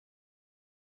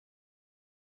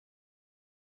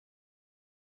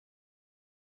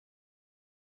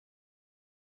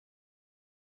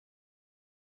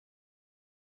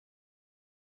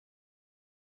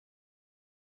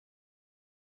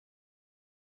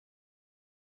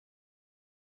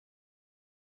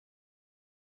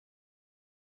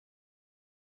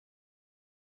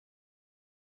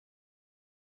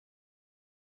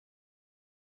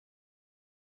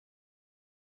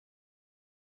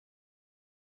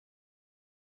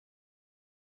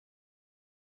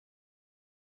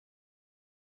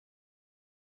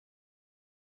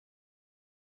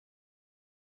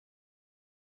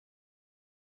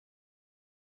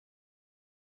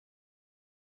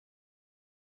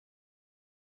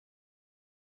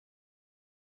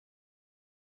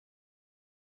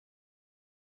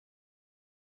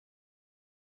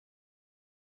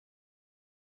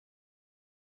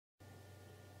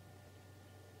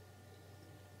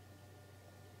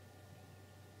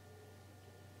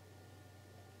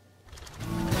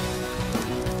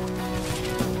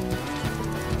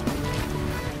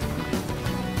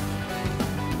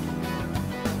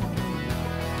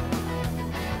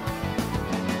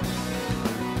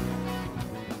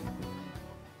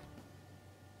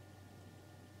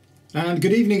And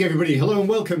good evening, everybody. Hello and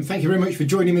welcome. Thank you very much for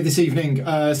joining me this evening.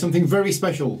 Something very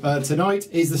special. Tonight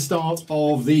is the start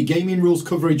of the gaming rules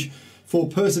coverage for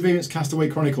Perseverance Castaway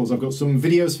Chronicles. I've got some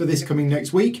videos for this coming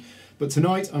next week, but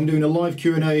tonight I'm doing a live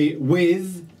Q&A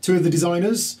with two of the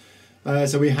designers.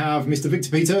 So we have Mr. Viktor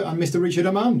Peter and Mr. Richard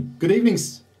Amann. Good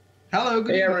evenings. Hello,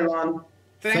 good evening, everyone.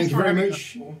 Thank you very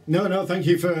much. No, thank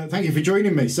you for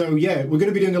joining me. So yeah, we're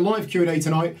going to be doing a live Q&A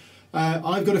tonight.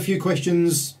 I've got a few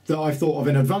questions that I've thought of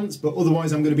in advance, but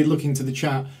otherwise I'm going to be looking to the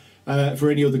chat for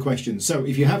any other questions. So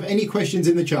if you have any questions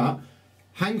in the chat,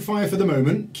 hang fire for the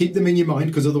moment, keep them in your mind,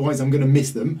 because otherwise I'm going to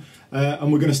miss them.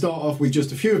 And we're going to start off with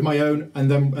just a few of my own,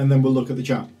 and then we'll look at the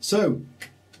chat. So,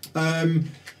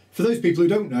 for those people who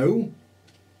don't know,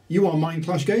 you are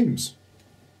Mindclash Games.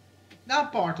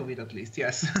 Not part of it, at least,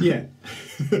 yes. Yeah.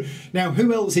 Now,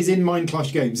 who else is in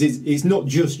Mindclash Games? It's not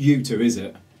just you two, is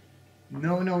it?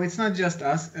 No, it's not just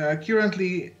us.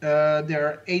 Currently, there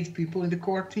are 8 people in the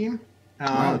core team.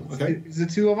 Wow, okay. It's the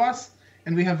 2 of us,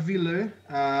 and we have Ville,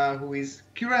 who is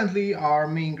currently our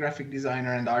main graphic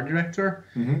designer and art director.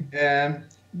 Mm-hmm.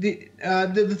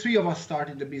 The 3 of us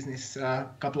started the business a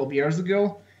couple of years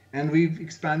ago, and we've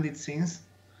expanded since.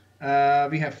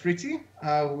 We have Fritzi,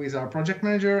 who is our project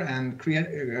manager and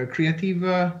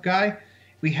creative guy.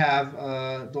 We have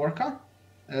Dorka,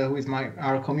 who is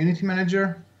our community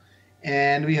manager.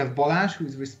 And we have Balázs, who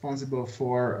is responsible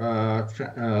for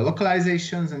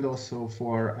localizations and also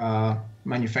for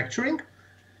manufacturing.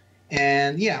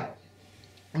 And yeah,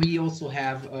 we also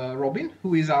have Robin,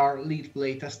 who is our lead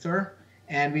playtester.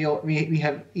 And we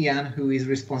have Ian, who is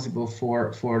responsible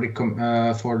for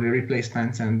the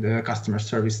replacements and customer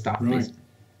service stuff. Right.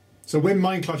 So when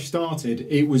Mindclash started,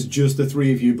 it was just the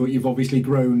 3 of you, but you've obviously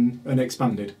grown and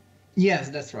expanded. Yes,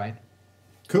 that's right.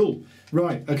 Cool.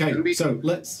 Right. Okay. So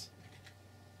let's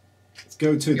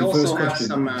go to the first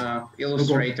question. We also have some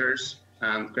illustrators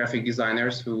and graphic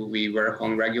designers who we work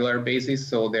on regular basis,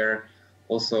 so they're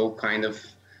also kind of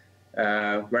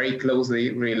very closely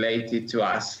related to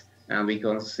us, and we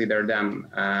consider them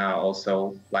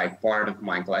also like part of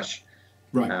Mindclash.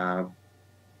 Right.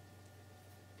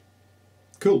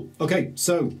 Cool. Okay,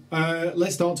 so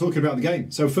let's start talking about the game.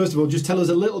 So first of all, just tell us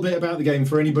a little bit about the game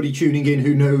for anybody tuning in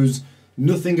who knows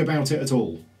nothing about it at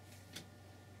all.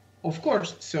 Of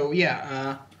course. So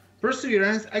yeah,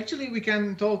 Perseverance. Actually, we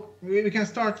can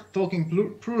start talking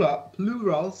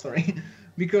plural. Sorry,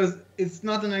 because it's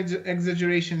not an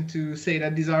exaggeration to say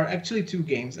that these are actually 2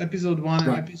 games. Episode 1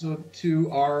 and Episode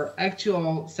 2 are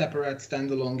actual separate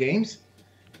standalone games,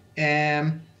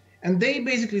 and they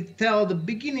basically tell the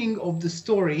beginning of the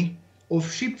story of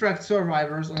shipwrecked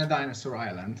survivors on a dinosaur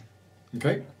island.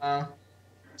 Okay.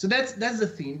 So that's the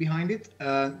theme behind it.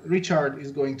 Richard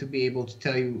is going to be able to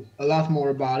tell you a lot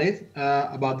more about it,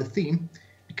 about the theme,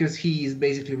 because he is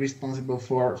basically responsible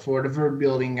for the world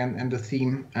building and the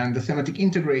theme and the thematic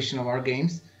integration of our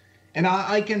games. And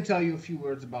I can tell you a few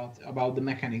words about the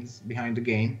mechanics behind the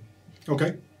game.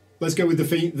 Okay, let's go with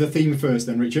the theme first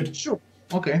then, Richard. Sure.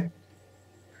 Okay.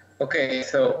 Okay,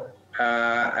 so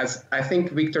as I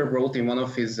think Viktor wrote in one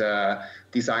of his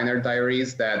designer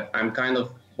diaries that I'm kind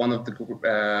of one of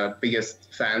the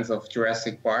biggest fans of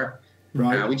Jurassic Park,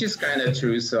 right. Which is kind of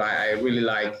true. So I really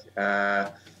like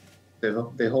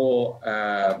the whole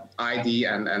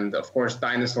idea and of course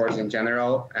dinosaurs in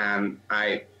general. And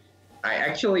I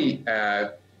actually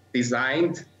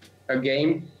designed a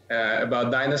game about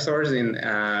dinosaurs in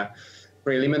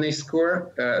preliminary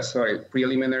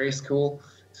school.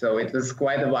 So it was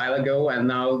quite a while ago, and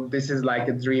now this is like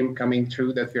a dream coming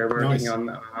true that we are working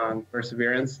on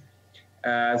Perseverance.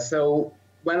 So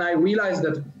when I realized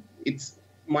that it's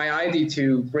my idea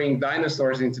to bring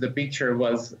dinosaurs into the picture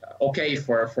was okay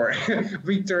for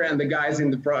Viktor and the guys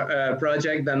in the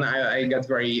project, then I got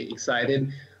very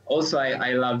excited. Also,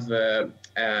 I love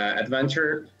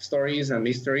adventure stories and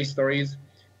mystery stories.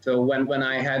 So when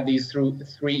I had these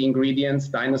 3 ingredients,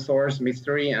 dinosaurs,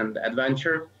 mystery, and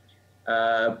adventure,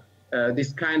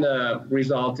 this kind of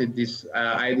resulted this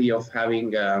idea of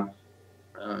having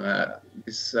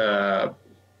this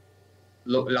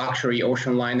luxury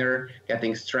ocean liner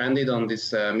getting stranded on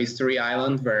this mystery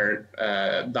island where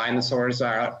dinosaurs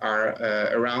are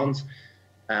around.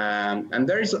 And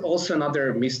there is also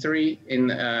another mystery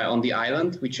on the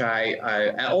island, which I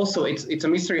also it's a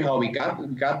mystery how we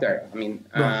got there. I mean,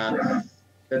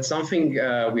 that's something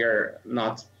we are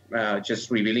not just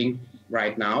revealing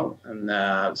right now,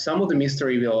 and some of the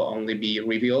mystery will only be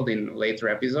revealed in later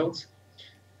episodes.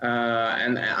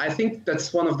 And I think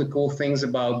that's one of the cool things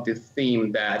about the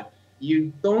theme, that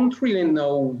you don't really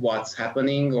know what's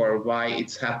happening or why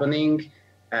it's happening,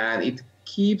 and it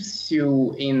keeps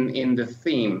you in the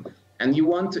theme. and you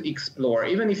want to explore,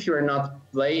 even if you're not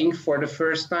playing for the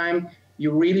first time,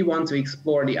 you really want to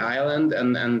explore the island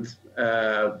and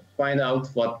find out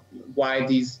why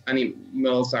these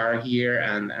animals are here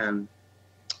and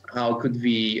how could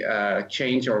we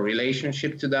change our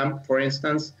relationship to them, for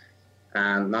instance,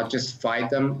 and not just fight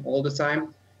them all the time.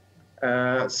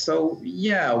 So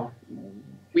yeah,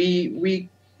 we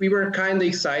were kind of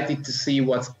excited to see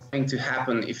what's going to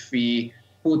happen if we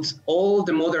put all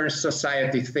the modern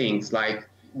society things, like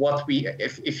what we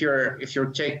if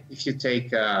you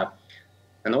take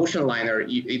an ocean liner,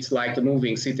 it's like a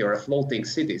moving city or a floating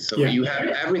city. So you have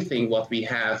everything what we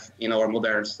have in our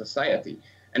modern society.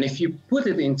 And if you put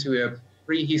it into a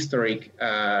prehistoric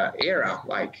era,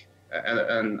 like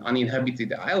an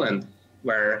uninhabited island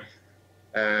where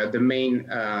the main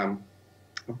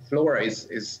flora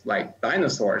is like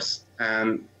dinosaurs,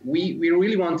 and we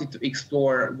really wanted to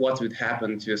explore what would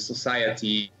happen to a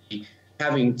society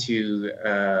having to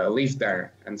live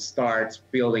there and start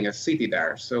building a city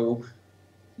there. So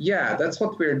yeah, that's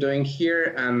what we're doing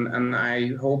here, and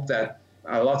I hope that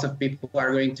a lot of people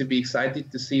are going to be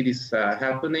excited to see this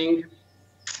happening.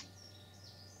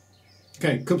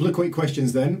 Okay, a couple of quick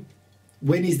questions then.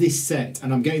 When is this set?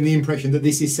 And I'm getting the impression that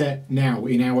this is set now,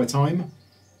 in our time.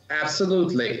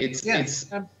 Absolutely, it's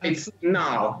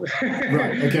now.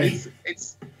 Right. Okay.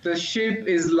 It's the ship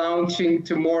is launching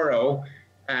tomorrow,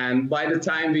 and by the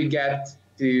time we get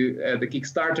to the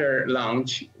Kickstarter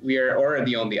launch, we are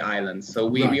already on the island. So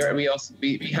we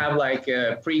have like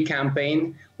a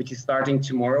pre-campaign which is starting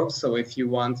tomorrow. So if you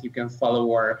want, you can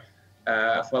follow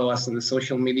us on the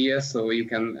social media. So you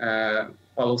can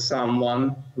follow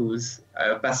someone who's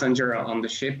a passenger on the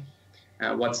ship,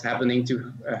 what's happening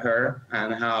to her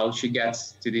and how she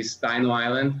gets to this Dino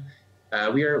Island.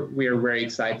 We are very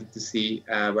excited to see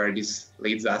where this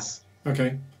leads us.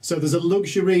 Okay, so there's a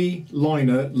luxury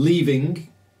liner leaving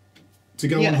to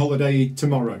go on holiday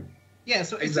tomorrow. Yeah,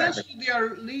 so essentially they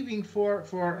are leaving for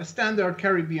a standard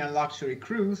Caribbean luxury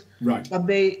cruise. Right. But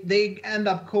they end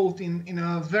up caught in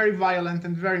a very violent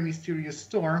and very mysterious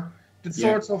storm that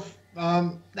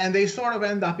and they sort of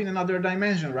end up in another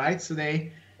dimension, right? So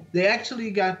they actually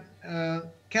got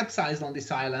capsized on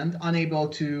this island, unable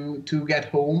to get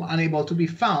home, unable to be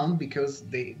found because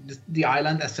the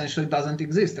island essentially doesn't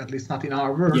exist, at least not in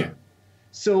our world. Yeah.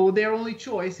 So their only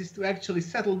choice is to actually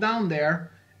settle down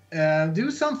there,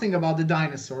 do something about the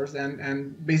dinosaurs,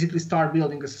 and basically start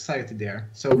building a society there.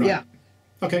 So yeah.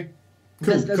 Okay.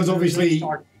 Cool. Because obviously,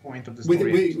 start point of the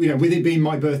story. with it being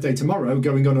my birthday tomorrow,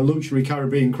 going on a luxury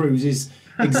Caribbean cruise is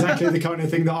exactly the kind of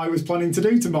thing that I was planning to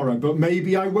do tomorrow. But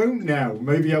maybe I won't now.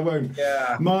 Maybe I won't.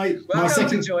 Yeah. My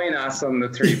second to join us on the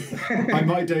trip. I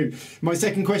might do. My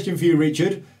second question for you,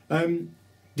 Richard.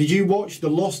 Did you watch the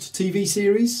Lost TV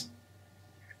series?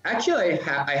 Actually,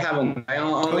 I haven't. I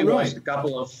only watched a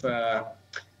couple of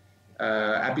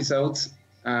episodes.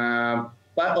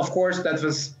 But of course, that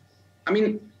was,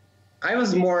 I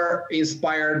was more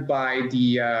inspired by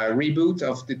the reboot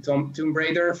of the Tomb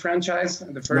Raider franchise,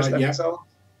 the first episode.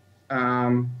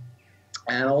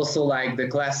 And also like the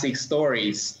classic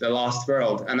stories, The Lost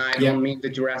World. And I don't mean the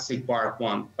Jurassic Park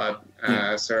one, but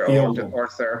Sir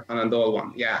Arthur Conan Doyle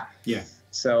one. Yeah. Yeah.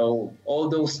 So all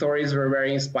those stories were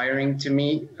very inspiring to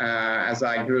me as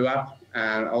I grew up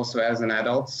and also as an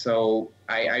adult. So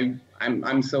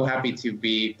I'm so happy to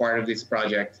be part of this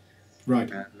project. Right.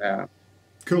 And,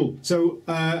 cool. So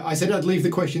I said I'd leave the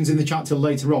questions in the chat till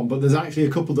later on, but there's actually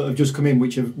a couple that have just come in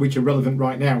which are relevant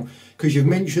right now, because you've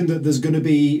mentioned that there's going to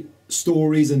be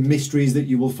stories and mysteries that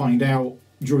you will find out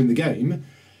during the game.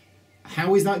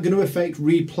 How is that going to affect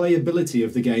replayability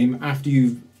of the game after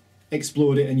you've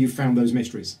explored it and you've found those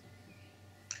mysteries?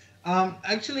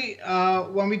 Actually,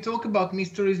 when we talk about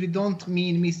mysteries, we don't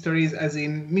mean mysteries as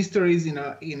in mysteries in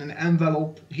an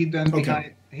envelope hidden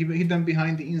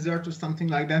behind the insert or something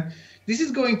like that. This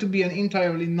is going to be an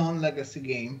entirely non-legacy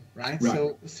game, right?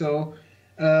 So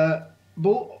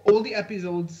all the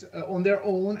episodes on their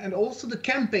own, and also the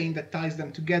campaign that ties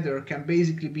them together, can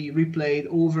basically be replayed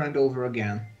over and over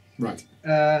again. Right.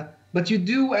 But you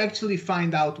do actually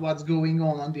find out what's going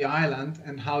on the island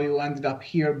and how you ended up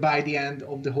here by the end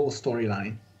of the whole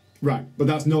storyline. Right, but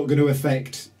that's not going to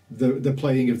affect the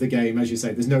playing of the game, as you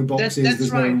say. There's no boxes. That's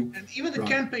there's right. No... And even the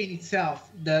campaign itself,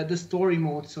 the story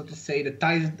mode, so to say, that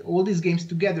ties all these games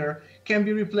together, can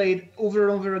be replayed over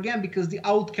and over again because the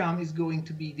outcome is going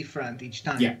to be different each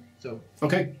time. Yeah. So.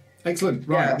 Okay. Excellent.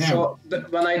 Right. Yeah. Now. So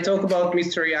when I talk about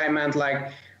mystery, I meant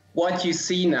like what you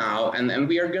see now, and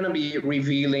we are going to be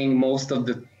revealing most of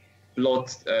the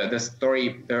plot,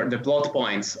 the plot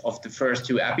points of the first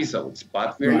two episodes,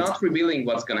 but we're not revealing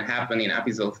what's going to happen in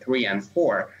episode 3 and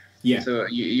 4. Yeah. So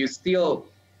you still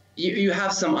you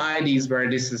have some ideas where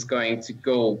this is going to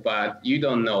go, but you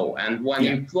don't know. And when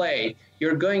you play,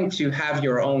 you're going to have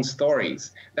your own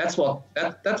stories. That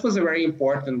was a very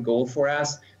important goal for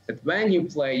us. That when you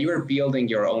play, you are building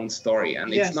your own story,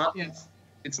 and it's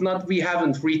not we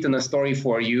haven't written a story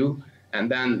for you, and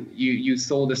then you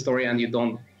saw the story and you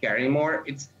don't care anymore.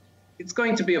 It's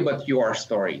going to be about your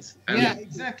stories. And yeah,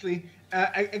 exactly.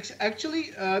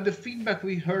 Actually, the feedback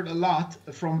we heard a lot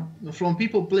from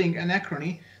people playing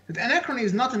Anachrony, that Anachrony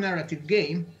is not a narrative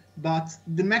game, but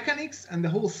the mechanics and the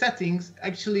whole settings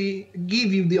actually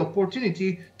give you the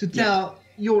opportunity to tell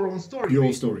your own story.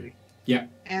 Your story. Yeah.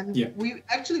 And we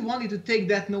actually wanted to take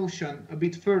that notion a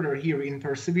bit further here in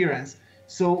Perseverance.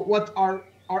 So what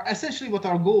essentially what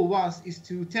our goal was is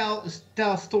to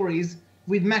tell stories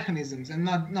with mechanisms and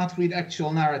not with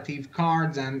actual narrative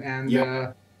cards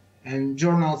and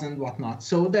journals and whatnot.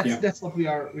 So that's what we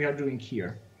are doing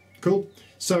here. Cool.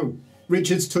 So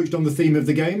Richard's touched on the theme of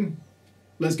the game.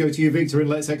 Let's go to you, Viktor, and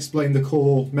let's explain the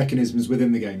core mechanisms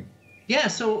within the game. Yeah,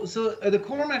 so the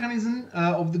core mechanism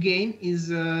of the game is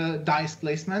dice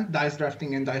placement, dice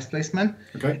drafting, and dice placement.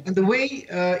 Okay. And the way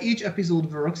each episode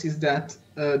works is that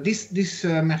this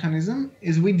mechanism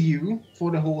is with you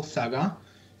for the whole saga.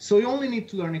 So you only need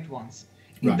to learn it once.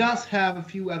 It does have a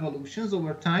few evolutions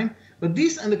over time, but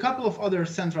this and a couple of other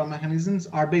central mechanisms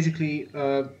are basically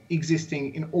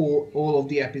existing in all of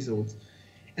the episodes.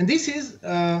 And this is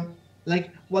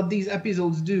like what these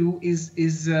episodes do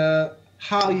is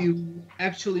how you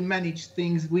actually manage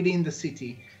things within the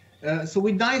city. So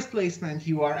with dice placement,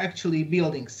 you are actually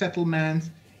building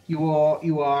settlements. You're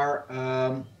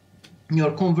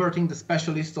converting the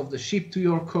specialists of the ship to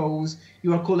your cause.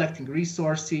 You are collecting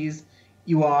resources.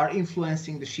 You are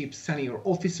influencing the ship's senior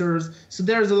officers. So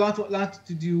there's a lot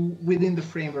to do within the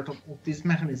framework of this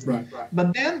mechanism. Right.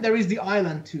 But then there is the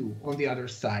island too on the other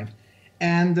side.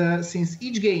 And since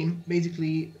each game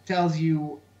basically tells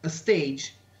you a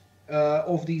stage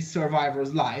of these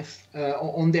survivors' life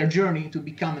on their journey to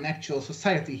become an actual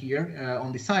society here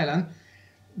on this island,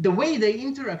 the way they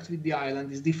interact with the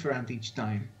island is different each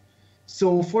time.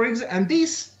 So, for example, and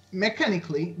this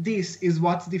mechanically, this is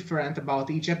what's different about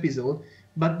each episode.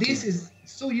 But this is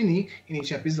so unique in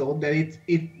each episode that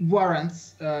it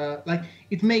warrants,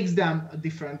 it makes them a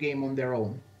different game on their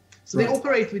own. So they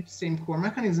operate with the same core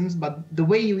mechanisms, but the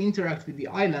way you interact with the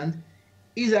island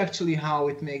is actually how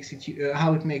it makes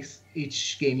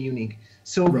each game unique.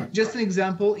 So just an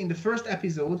example, in the first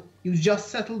episode, you just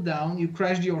settled down, you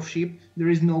crashed your ship, there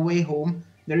is no way home,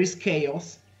 there is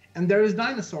chaos, and there is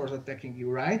dinosaurs attacking you,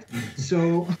 right?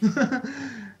 So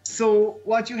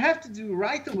what you have to do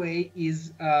right away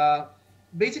is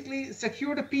basically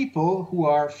secure the people who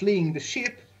are fleeing the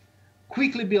ship,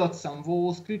 quickly build some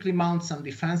walls, quickly mount some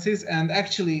defenses, and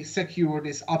actually secure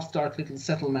this upstart little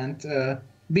settlement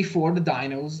before the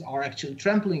dinos are actually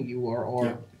trampling you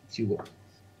or you.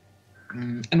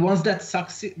 And once that's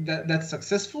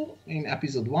successful in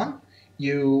episode 1,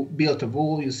 you built a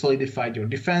wall, you solidified your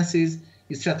defenses,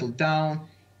 you settled down,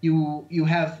 you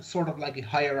have sort of like a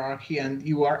hierarchy, and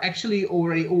you are actually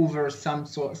already over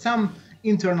some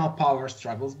internal power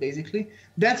struggles, basically.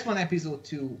 That's when episode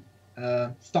 2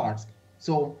 starts.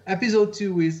 So episode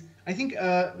 2 is, I think,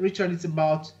 Richard, it's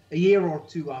about a year or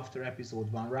two after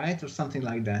episode 1, right? Or something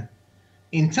like that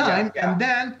in time. And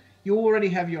then you already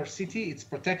have your city, it's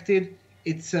protected,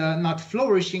 it's not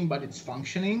flourishing, but it's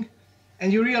functioning.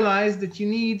 And you realize that you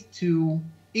need to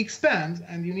expand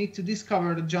and you need to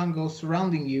discover the jungle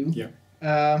surrounding you.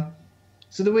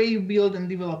 So the way you build and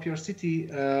develop your city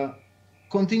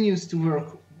continues to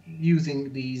work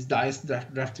using these dice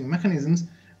drafting mechanisms,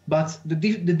 but the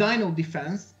dino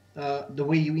defense, the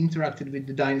way you interacted with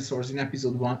the dinosaurs in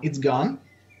episode 1, it's gone.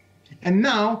 And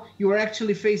now you are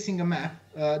actually facing a map,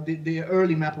 the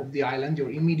early map of the island,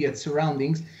 your immediate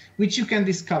surroundings, which you can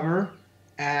discover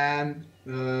and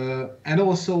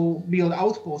also build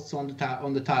outposts on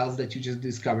the tiles that you just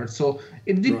discovered. So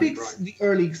it depicts the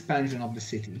early expansion of the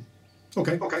city.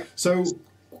 Okay. So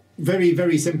very,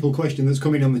 very simple question that's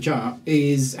coming on the chat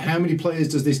is, how many players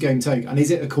does this game take? And is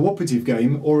it a cooperative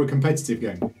game or a competitive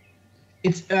game?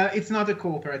 It's not a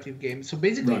cooperative game. So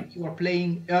basically you are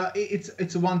playing,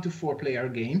 it's a 1 to 4 player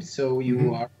game. So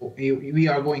we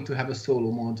are going to have a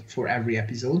solo mode for every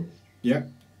episode. Yeah.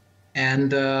 And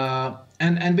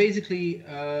basically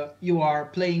you are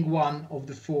playing one of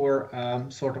the 4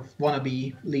 sort of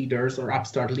wannabe leaders or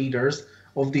upstart leaders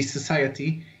of this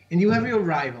society, and you have your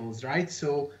rivals, right?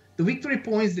 So the victory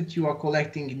points that you are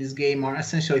collecting in this game are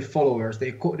essentially followers. They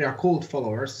are called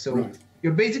followers. So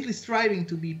you're basically striving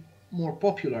to be more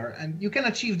popular, and you can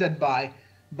achieve that by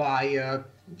by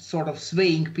sort of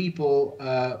swaying people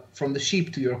from the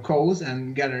ship to your cause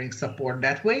and gathering support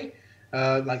that way,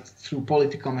 like through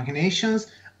political machinations,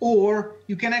 or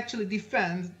you can actually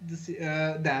defend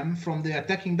them from the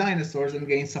attacking dinosaurs and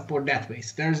gain support that way.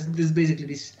 So there's basically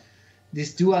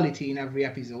this duality in every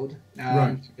episode.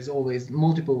 Right. There's always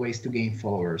multiple ways to gain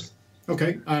followers.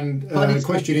 Okay, and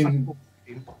question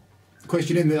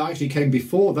in that actually came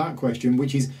before that question,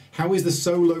 which is, how is the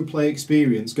solo play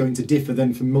experience going to differ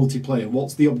then from multiplayer?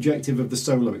 What's the objective of the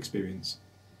solo experience?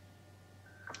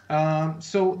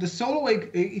 So the solo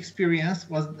experience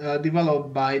was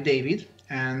developed by David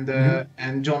and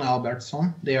John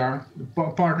Albertson. They are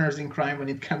partners in crime when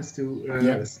it comes to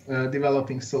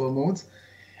developing solo modes.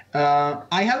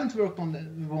 I haven't worked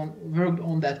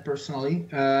on that personally,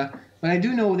 but I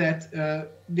do know that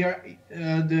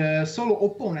the solo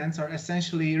opponents are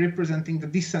essentially representing the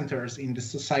dissenters in the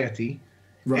society,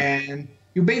 right. And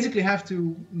you basically have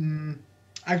to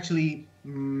actually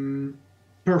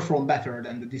perform better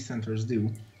than the dissenters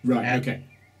do. Right. And okay.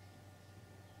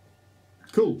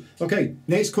 Cool. Okay.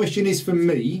 Next question is from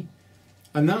me,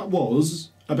 and that was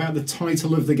about the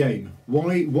title of the game.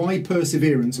 Why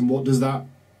Perseverance, and what does that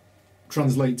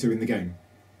translate to in the game?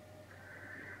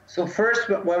 So first,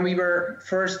 when we were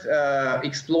first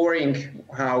exploring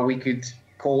how we could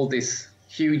call this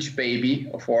huge baby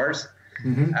of ours,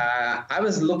 I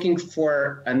was looking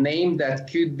for a name that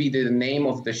could be the name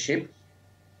of the ship.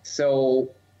 So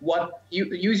what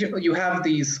you have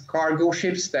these cargo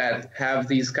ships that have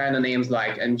these kind of names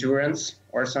like Endurance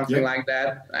or something like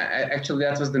that. Actually,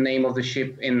 that was the name of the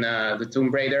ship in the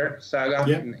Tomb Raider saga,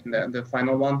 in the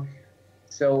final one.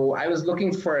 So I was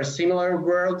looking for a similar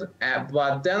word,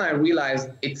 but then I realized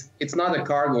it's not a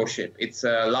cargo ship. It's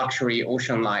a luxury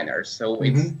ocean liner. So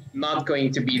it's not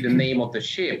going to be the name of the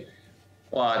ship,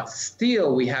 but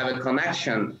still we have a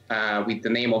connection with the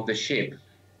name of the ship,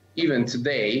 even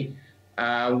today,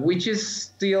 which is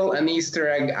still an Easter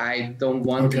egg I don't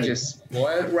want to just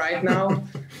spoil right now.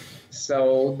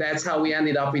 So that's how we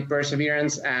ended up with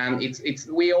Perseverance, and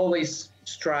we always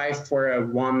strive for a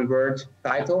one-word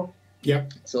title. Yeah.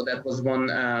 So that was one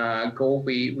goal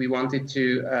we wanted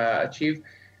to achieve.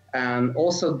 And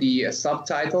also the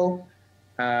subtitle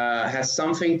has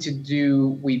something to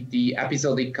do with the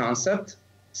episodic concept.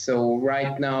 So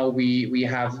right now we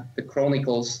have the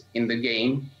chronicles in the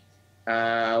game,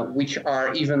 which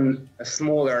are even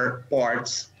smaller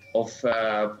parts of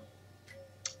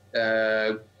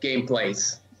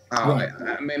gameplays.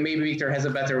 Maybe Viktor has a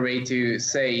better way to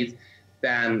say it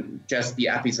than just the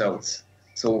episodes.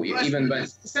 So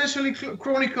essentially,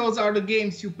 chronicles are the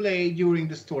games you play during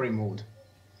the story mode.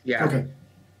 Yeah. Okay.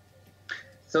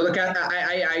 So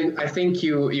I think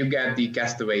you get the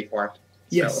Castaway part.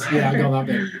 Yes. So. Yeah, I got that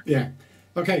bit. Yeah.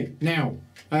 Okay. Now,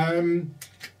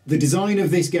 the design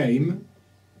of this game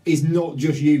is not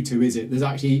just you two, is it? Is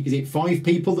it 5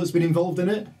 people that's been involved in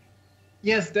it?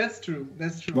 Yes, that's true.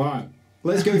 That's true. Right.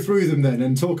 Let's go through them then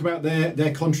and talk about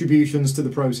their contributions to the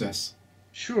process.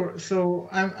 Sure. So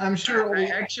I'm sure. I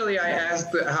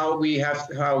asked how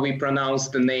we pronounce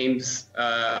the names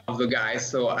of the guys.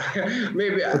 So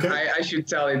maybe I should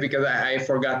tell it because I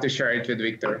forgot to share it with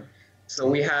Viktor. So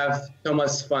we have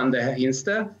Thomas van der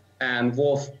Hinste and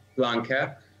Wolf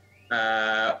Blanke,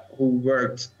 who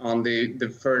worked on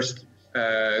the first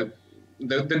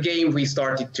the game we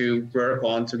started to work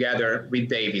on together with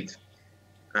David.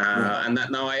 And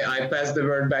now I pass the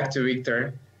word back to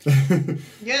Viktor.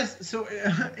 Yes, so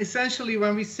essentially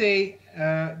when we say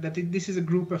that this is a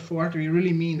group effort, we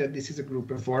really mean that this is a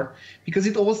group effort, because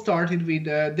it all started with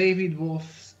David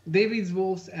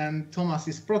Wolf's and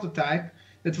Thomas's prototype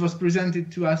that was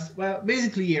presented to us, well,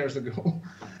 basically years ago.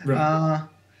 Right.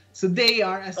 So they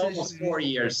are essentially almost 4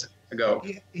 years ago.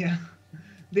 Yeah.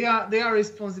 They are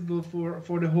responsible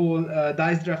for the whole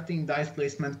dice drafting, dice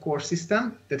placement core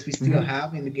system that we still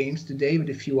have in the games today with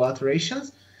a few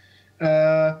alterations.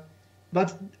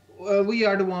 But we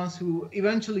are the ones who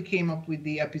eventually came up with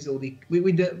the episodic,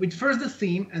 with first the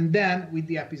theme and then with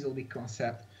the episodic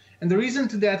concept. And the reason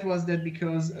to that was that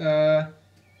because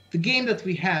the game that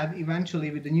we had eventually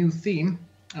with the new theme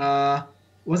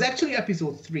was actually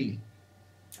episode 3.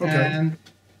 Okay.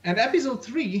 And episode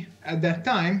 3 at that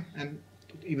time, and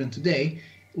even today,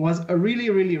 was a really,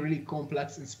 really, really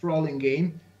complex and sprawling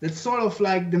game that's sort of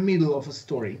like the middle of a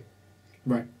story.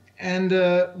 Right. And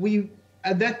we,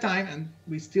 at that time, and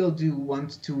we still do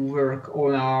want to work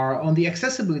on the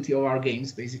accessibility of our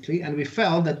games, basically. And we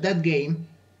felt that that game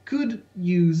could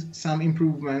use some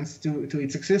improvements to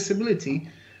its accessibility.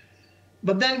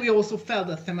 But then we also felt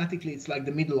that thematically it's like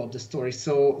the middle of the story.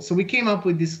 So we came up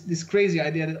with this crazy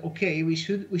idea that, okay, we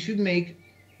should make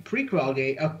prequel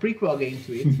game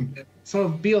to it. That sort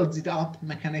of builds it up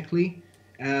mechanically,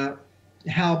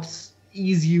 helps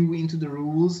ease you into the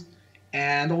rules,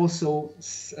 and also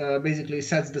basically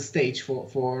sets the stage for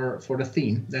the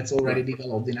theme that's already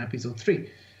developed in episode 3.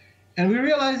 And we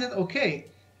realized that, okay,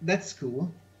 that's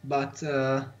cool, but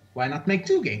why not make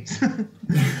 2 games?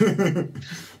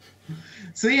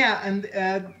 So yeah,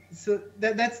 and so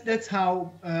that's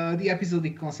how the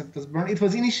episodic concept was born. It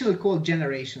was initially called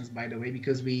Generations, by the way,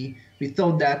 because we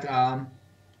thought that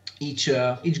each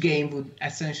game would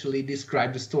essentially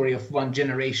describe the story of one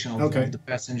generation of the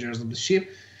passengers of the ship.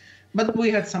 But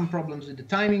we had some problems with the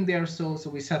timing there, so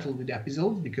we settled with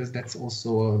episodes, because that's also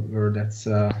a word that's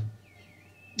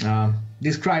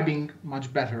describing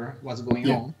much better what's going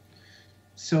on.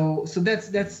 So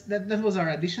that was our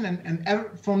addition, and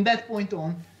from that point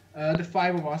on, the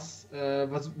 5 of us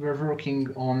were working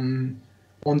on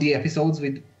the episodes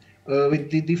with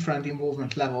the different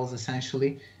involvement levels.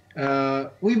 Essentially,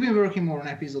 we've been working more on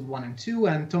episode 1 and 2,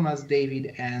 and Thomas,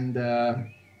 David,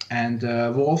 and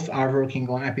Wolf are working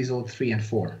on episode 3 and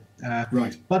 4.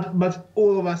 Right. But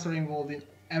all of us are involved in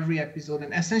every episode,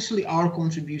 and essentially our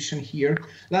contribution here,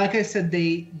 like I said,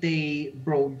 they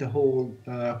brought the whole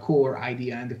core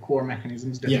idea and the core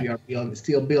mechanisms that we are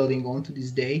still building on to this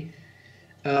day.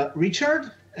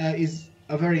 Richard is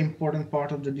a very important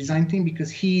part of the design team,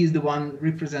 because he is the one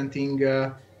representing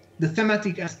the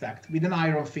thematic aspect with an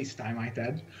iron fist, I might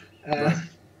add.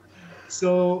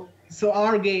 So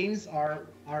our games are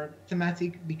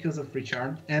thematic because of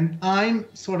Richard, and I'm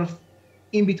sort of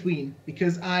in between,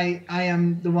 because I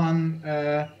am the one.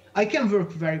 I can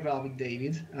work very well with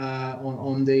David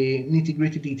on the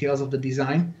nitty-gritty details of the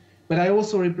design, but I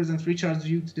also represent Richard's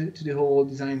view to the whole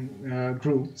design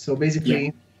group. So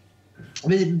basically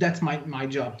that's my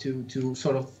job to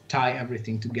sort of tie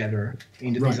everything together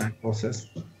in the design process.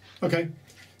 Okay.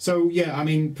 So yeah, I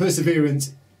mean,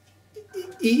 Perseverance,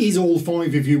 it is all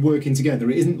 5 of you working together.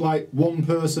 It isn't like one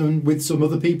person with some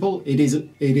other people. It is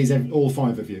all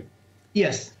 5 of you.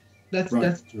 Yes, that's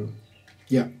true.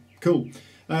 Yeah, cool.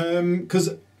 Because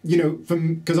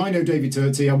I know David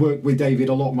Turtsey, I work with David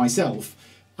a lot myself,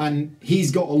 and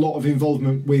he's got a lot of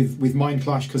involvement with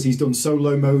Mindclash, because he's done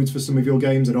solo modes for some of your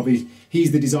games, and obviously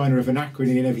he's the designer of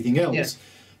Anachrony and everything else. Yes.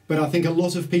 But I think a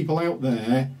lot of people out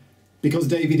there, because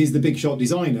David is the big shot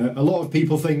designer, a lot of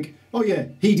people think, oh yeah,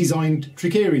 he designed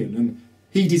Tricerion and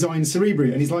he designed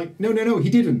Cerebria, and he's like, no, he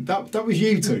didn't. That was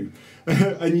you two.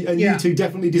 and you two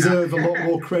definitely deserve a lot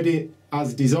more credit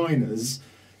as designers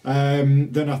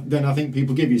than I think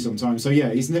people give you sometimes. So yeah,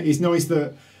 it's nice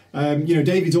that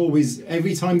David's always,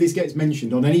 every time this gets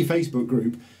mentioned on any Facebook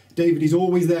group, David is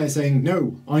always there saying,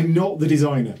 no, I'm not the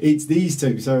designer, it's these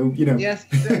two. So Yes,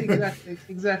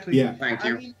 exactly. Yeah, thank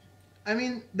you. I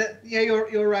mean that. Yeah,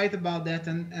 you're right about that,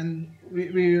 and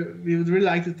we would really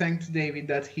like to thank David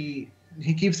that he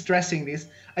keeps stressing this.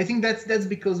 I think that's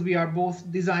because we are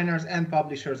both designers and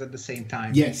publishers at the same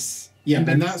time. Yes, yeah,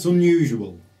 and that's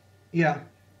unusual. Yeah.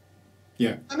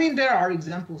 Yeah. I mean, there are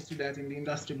examples to that in the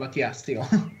industry, but yeah, still.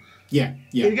 Yeah.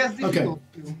 It gets difficult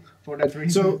for that reason.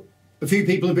 So a few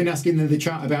people have been asking in the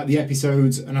chat about the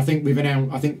episodes, and I think we've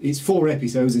announced, I think it's 4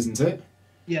 episodes, isn't it?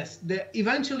 Yes.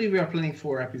 Eventually we are planning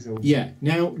 4 episodes. Yeah.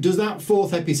 Now, does that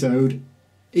 4th episode,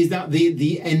 is that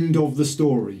the end of the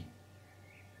story?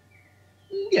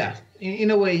 Yeah,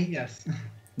 in a way, yes.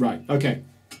 Right, okay.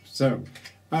 So,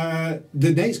 the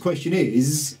next question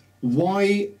is,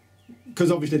 why,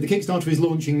 because obviously the Kickstarter is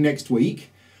launching next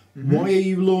week, why are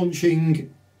you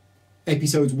launching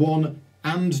episodes 1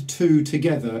 and 2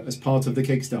 together as part of the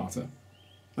Kickstarter,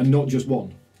 and not just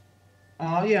 1?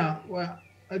 Yeah, well,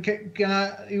 okay,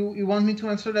 you want me to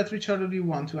answer that, Richard, or do you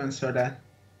want to answer that?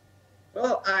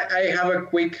 Well, I have a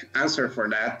quick answer for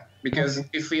that. Because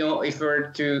if we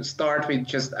were to start with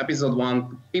just episode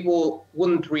 1, people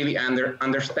wouldn't really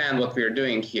understand what we're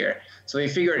doing here. So we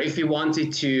figured if we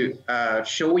wanted to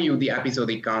show you the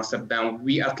episodic concept, then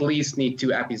we at least need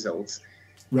 2 episodes.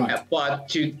 Right. But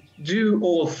to do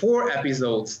all 4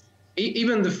 episodes,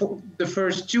 even the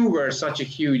first 2 were such a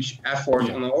huge effort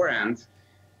on our end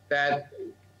that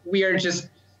we are just,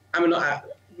 I mean,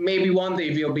 maybe one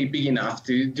day we'll be big enough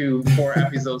to do 4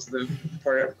 episodes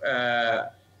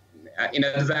in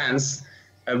advance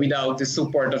without the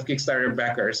support of Kickstarter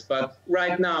backers. But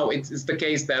right now it's the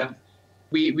case that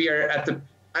we are at the,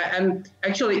 and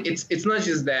actually it's not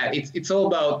just that, it's all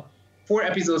about 4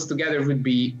 episodes together would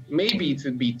be, maybe it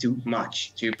would be too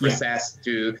much to process,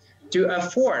 to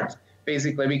afford,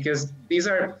 basically, because these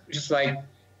are just like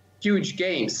huge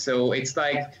games. So it's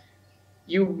like,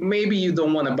 maybe you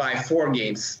don't want to buy 4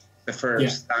 games the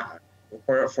first time.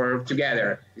 for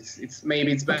together. It's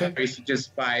maybe it's better if you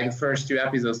just buy the first 2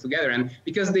 episodes together, and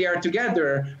because they are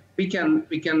together, we can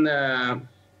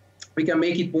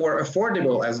make it more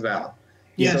affordable as well.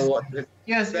 Yes. So,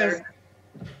 yes.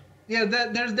 Yeah,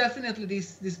 there's definitely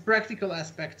this practical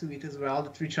aspect to it as well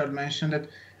that Richard mentioned, that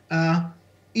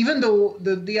even though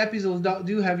the episodes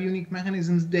do have unique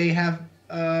mechanisms, they have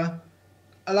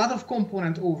a lot of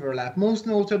component overlap, most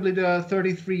notably the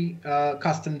 33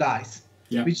 custom dice,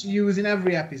 which you use in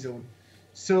every episode.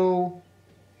 So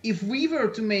if we were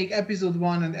to make episode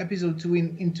 1 and episode 2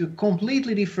 into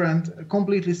completely different,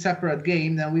 completely separate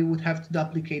game, then we would have to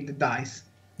duplicate the dice.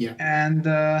 Yeah.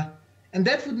 And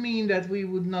that would mean that we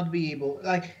would not be able,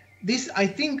 like this, I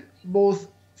think both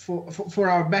for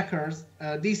our backers,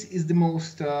 this is the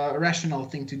most rational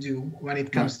thing to do when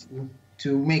it comes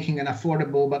to making an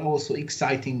affordable but also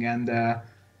exciting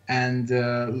and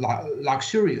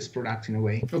luxurious product in a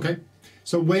way. Okay.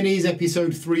 So when is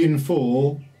episode 3 and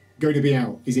 4 going to be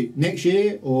out? Is it next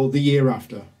year or the year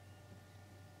after?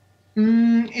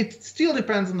 It still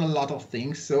depends on a lot of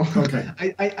things. So okay.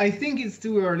 I think it's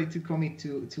too early to commit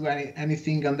to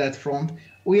anything on that front.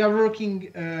 We are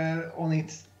working on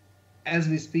it as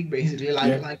we speak, basically.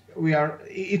 Like we are.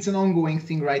 It's an ongoing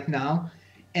thing right now.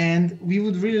 And we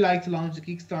would really like to launch the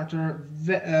Kickstarter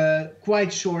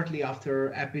quite shortly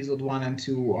after episode 1 and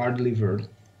 2 are delivered.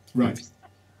 Right.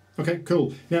 Okay,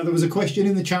 cool. Now, there was a question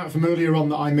in the chat from earlier on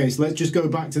that I missed. Let's just go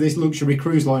back to this luxury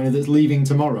cruise liner that's leaving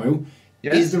tomorrow.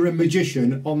 Yes. Is there a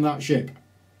magician on that ship?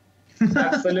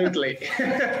 Absolutely.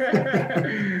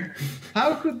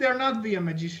 How could there not be a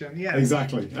magician? Yeah.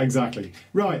 Exactly.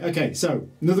 Right, okay, so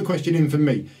another question in from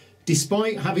me.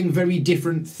 Despite having very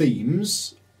different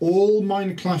themes, all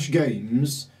Mindclash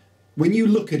games, when you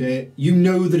look at it, you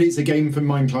know that it's a game from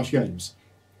Mindclash Games.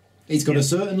 It's got a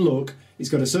certain look, it's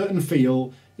got a certain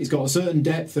feel, it's got a certain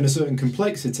depth and a certain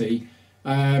complexity.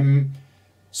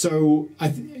 So,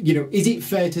 is it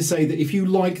fair to say that if you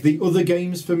like the other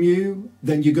games from you,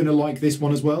 then you're going to like this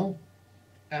one as well?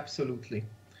 Absolutely.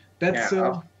 That's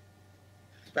what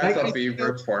we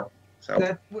work for.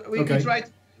 So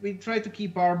we try to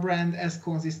keep our brand as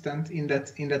consistent in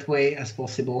that way as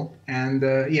possible. And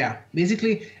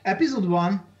basically episode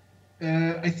 1,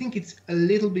 I think it's a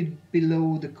little bit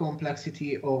below the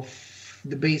complexity of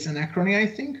the base Anachrony, I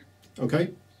think. Okay.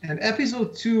 And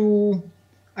episode 2,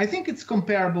 I think it's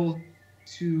comparable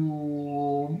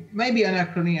to maybe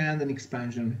Anachrony and an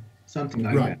expansion, something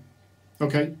like that.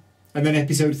 Okay. And then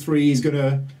episode 3 is going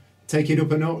to take it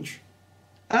up a notch?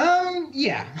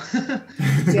 Yeah.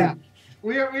 Yeah.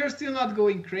 We're still not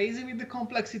going crazy with the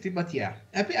complexity, but yeah,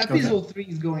 episode 3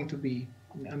 is going to be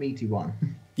a meaty one.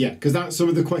 Yeah, because that's some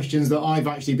of the questions that I've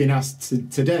actually been asked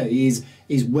today is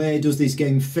where does this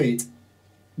game fit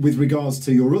with regards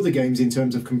to your other games in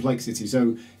terms of complexity?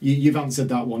 So you've answered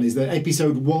that one. Is that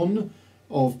episode 1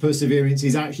 of Perseverance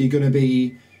is actually going to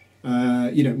be,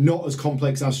 not as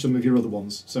complex as some of your other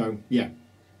ones. So yeah.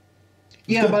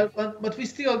 Yeah, but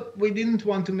we didn't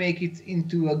want to make it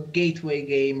into a gateway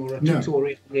game or a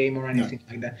tutorial game or anything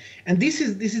like that. And this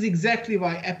is exactly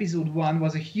why episode 1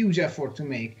 was a huge effort to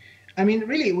make. I mean,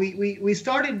 really, we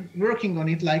started working on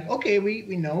it like, okay,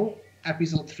 we know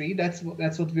episode 3, that's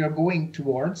what we are going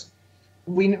towards.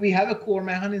 We have a core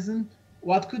mechanism.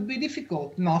 What could be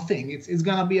difficult? Nothing. It's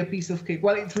gonna be a piece of cake.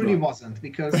 Well, it really wasn't,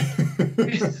 because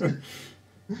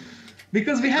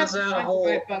because we have to find the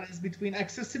right balance between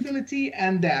accessibility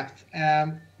and depth,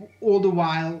 all the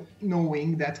while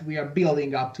knowing that we are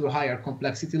building up to a higher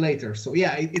complexity later. So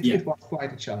yeah, it was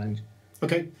quite a challenge.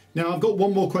 Okay, now I've got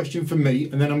one more question from me,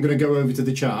 and then I'm going to go over to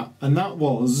the chat. And that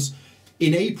was,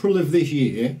 in April of this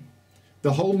year,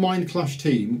 the whole Mindclash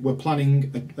team were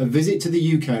planning a visit to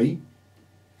the UK.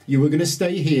 You were going to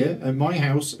stay here at my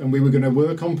house, and we were going to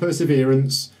work on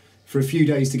Perseverance for a few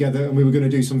days together, and we were going to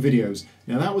do some videos.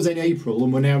 Now that was in April,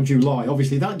 and we're now July.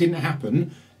 Obviously that didn't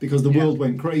happen because the world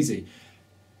went crazy.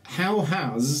 How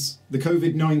has the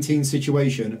COVID-19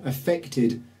 situation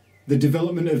affected the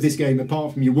development of this game,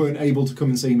 apart from you weren't able to come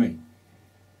and see me?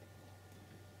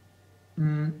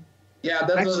 Yeah,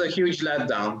 that was a huge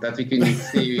letdown that we couldn't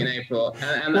see you in April.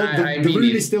 And well, the room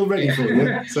is still ready for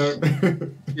you. So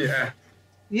yeah.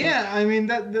 Yeah, I mean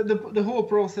that the whole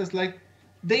process, like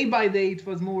day by day, it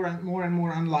was more and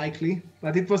more unlikely.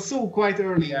 But it was so quite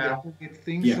early in the COVID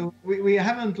thing, so we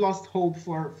haven't lost hope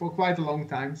for quite a long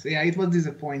time. So yeah, it was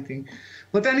disappointing.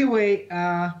 But anyway,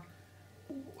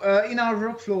 in our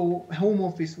workflow, home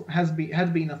office had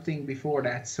been a thing before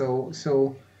that.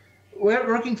 So we're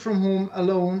working from home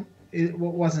alone. It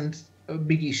wasn't a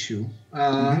big issue.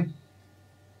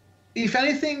 If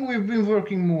anything, we've been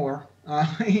working more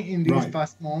in these Right.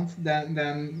 past months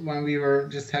than when we were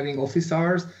just having office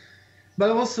hours. But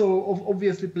also,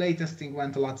 obviously, playtesting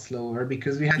went a lot slower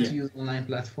because we had to use online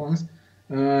platforms.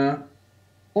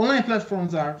 Online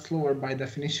platforms are slower by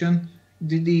definition.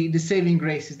 The saving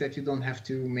grace is that you don't have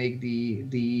to make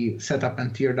the setup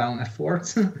and tear down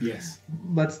efforts. Yes.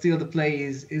 But still, the play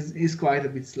is quite a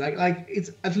bit like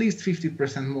it's at least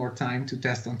 50% more time to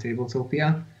test on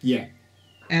Tabletopia. Yeah.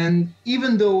 And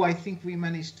even though I think we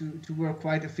managed to work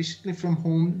quite efficiently from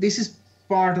home, this is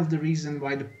part of the reason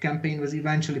why the campaign was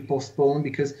eventually postponed,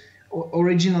 because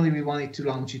originally we wanted to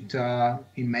launch it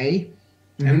in May,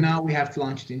 and now we have to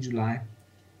launch it in July.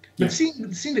 But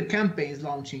seeing the campaigns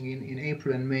launching in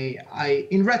April and May,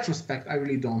 in retrospect, I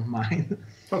really don't mind.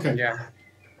 Okay. Yeah.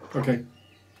 Okay.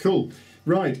 Cool.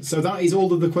 Right. So that is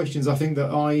all of the questions I think that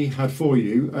I had for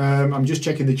you. I'm just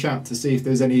checking the chat to see if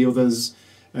there's any others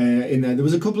in there. There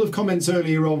was a couple of comments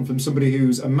earlier on from somebody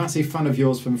who's a massive fan of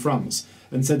yours from France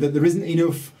and said that there isn't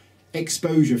enough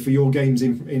exposure for your games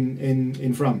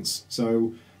in France.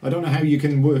 So I don't know how you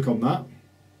can work on that.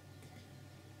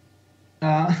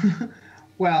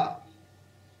 Well,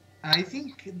 I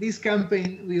think this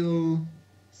campaign will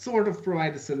sort of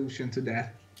provide a solution to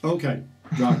that. Okay,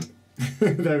 right.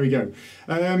 There we go.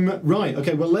 Right,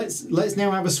 okay, well, let's now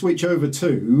have a switch over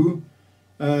to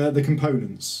the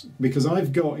components, because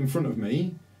I've got in front of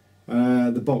me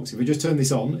the box. If we just turn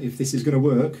this on, if this is going to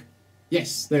work.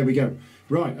 Yes, there we go.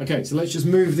 Right, okay, so let's just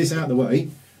move this out of the way.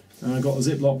 I've got a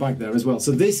Ziploc bag there as well.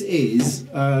 So this is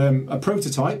a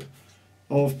prototype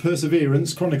of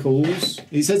Perseverance Chronicles.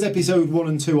 It says episode 1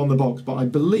 and 2 on the box, but I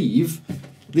believe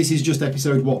this is just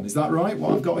episode 1. Is that right,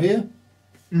 what I've got here?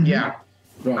 Yeah,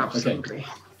 right, absolutely. Okay.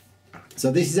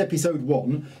 So this is episode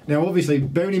 1. Now, obviously,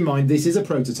 bearing in mind this is a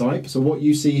prototype, so what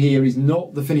you see here is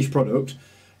not the finished product,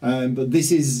 but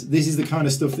this is the kind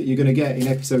of stuff that you're going to get in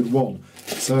episode 1.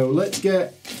 So let's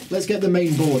get the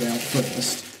main board out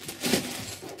first,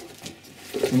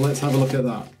 and let's have a look at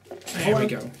that. There we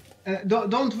go.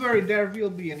 Don't worry, there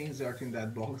will be an insert in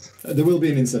that box. There will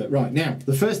be an insert. Right, now,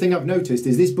 the first thing I've noticed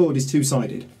is this board is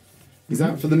two-sided. Is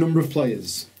that for the number of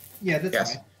players? Yeah,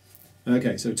 that's right.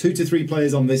 Okay, so 2 to 3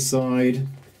 players on this side,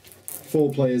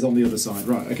 4 players on the other side.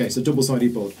 Right, okay, so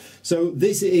double-sided board. So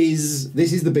this is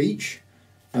the beach,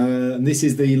 and this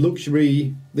is the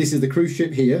luxury, this is the cruise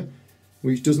ship here,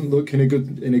 which doesn't look in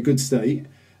a good state.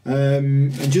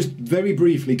 And just very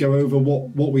briefly go over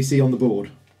what we see on the board.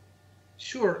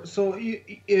 Sure. So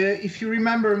if you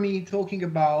remember me talking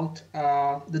about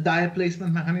the die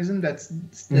placement mechanism that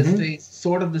stays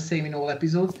sort of the same in all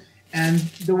episodes, and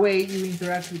the way you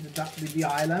interact with the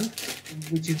island,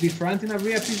 which is different in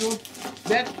every episode,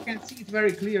 that you can see it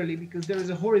very clearly because there is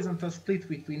a horizontal split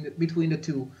between the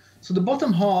two. So the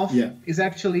bottom half is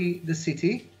actually the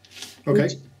city. Okay.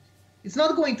 It's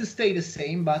not going to stay the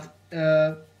same, but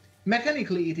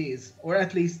mechanically it is, or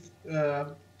at least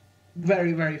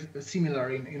very, very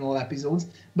similar in all episodes.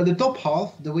 But the top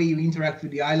half, the way you interact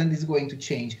with the island, is going to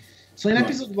change. So in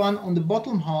episode 1, on the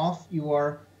bottom half, you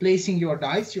are placing your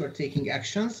dice, you are taking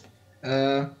actions.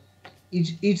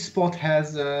 Each spot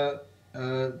has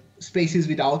spaces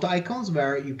without icons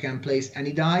where you can place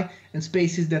any die, and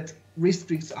spaces that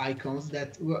restricts icons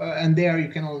and there you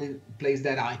can only place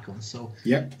that icon. So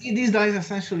these dice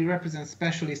essentially represent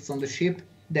specialists on the ship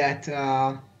that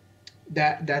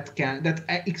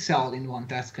excel in one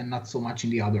task and not so much in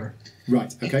the other.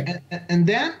 Right. Okay. And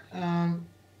then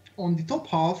on the top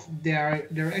half, there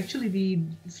are actually the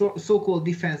so-called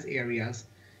defense areas.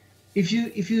 If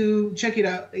you check it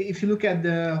out, if you look at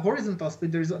the horizontal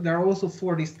split, there are also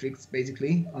 4 districts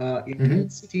basically in the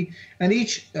city, and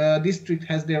each district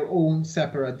has their own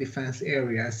separate defense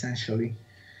area essentially.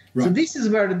 Right. So this is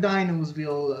where the dinos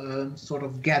will sort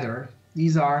of gather.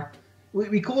 These are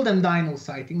we call them dino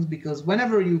sightings because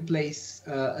whenever you place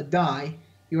a die,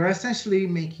 you are essentially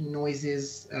making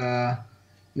noises.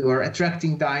 You are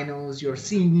attracting dinos. You're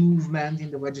seeing movement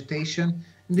in the vegetation.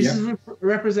 And this is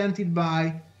represented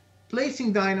by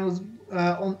placing dinos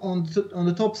on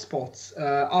the top spots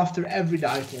after every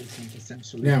die placement,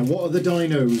 essentially. Now, what are the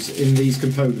dinos in these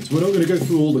components? We're not going to go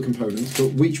through all the components,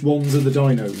 but which ones are the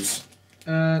dinos?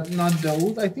 Not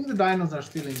those. I think the dinos are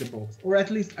still in the box, or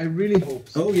at least I really hope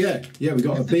so. Oh yeah, we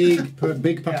got a big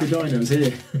pack of dinos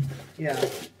here. Yeah.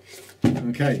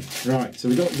 Okay, right. So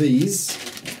we got these.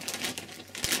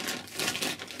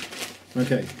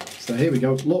 Okay, so here we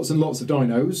go. Lots and lots of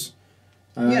dinos.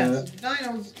 Yes,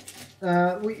 dinos.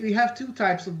 We have 2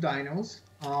 types of dinos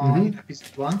in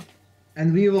episode 1,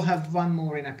 and we will have 1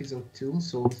 more in episode 2,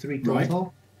 so 3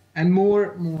 total, and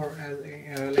more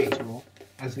later on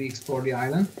as we explore the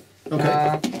island.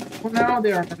 Okay. For now,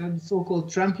 there are the so-called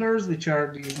tramplers, which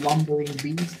are these lumbering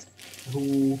beasts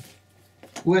who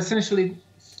essentially,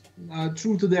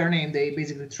 true to their name, they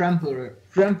basically trample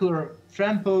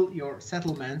your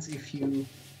settlements if you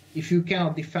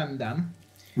cannot defend them.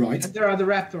 Right. And there are the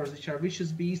raptors, which are vicious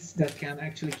beasts that can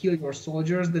actually kill your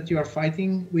soldiers that you are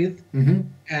fighting with,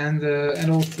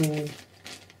 and also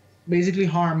basically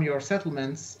harm your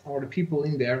settlements or the people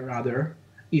in there rather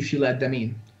if you let them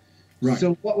in. Right.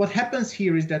 So what happens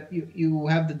here is that you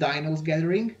have the dinos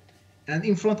gathering, and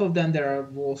in front of them there are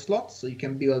wall slots, so you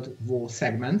can build wall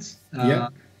segments.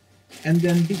 And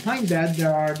then behind that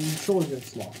there are the soldier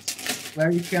slots,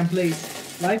 where you can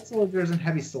place light soldiers and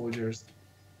heavy soldiers.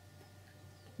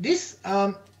 This,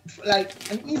 like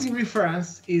an easy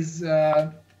reference is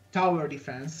tower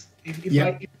defense. If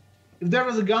there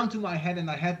was a gun to my head and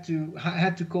I had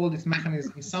to call this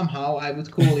mechanism somehow, I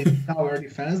would call it tower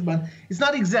defense, but it's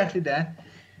not exactly that,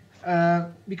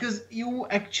 because you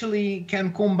actually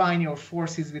can combine your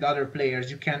forces with other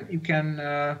players. You can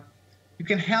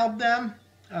help them.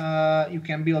 You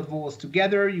can build walls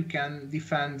together. You can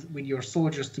defend with your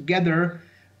soldiers together,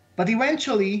 but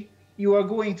eventually you are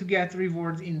going to get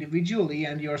rewards individually,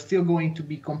 and you are still going to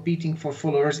be competing for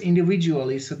followers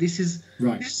individually. So this is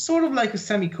sort of like a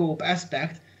semi-co-op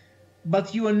aspect,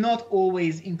 but you are not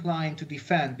always inclined to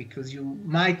defend because you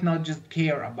might not just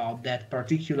care about that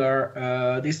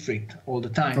particular district all the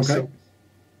time. Okay. So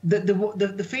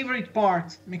the favorite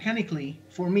part mechanically,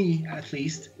 for me at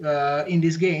least, in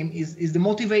this game is the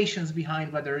motivations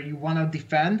behind whether you want to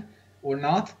defend or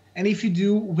not. And if you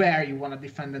do, where you want to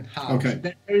defend and how. Okay.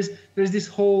 So there's this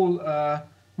whole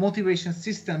motivation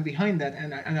system behind that,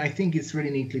 and I think it's really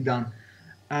neatly done.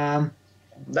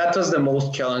 That was the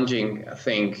most challenging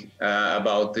thing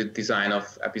about the design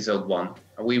of episode 1.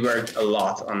 We worked a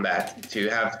lot on that to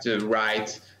have the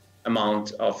right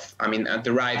amount of,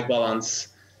 the right balance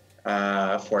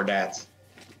for that.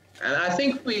 And I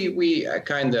think we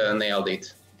kind of nailed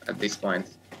it at this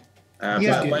point. But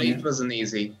it wasn't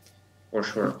easy. For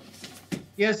sure.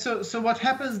 Yeah, so what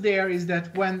happens there is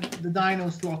that when the dino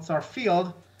slots are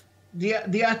filled,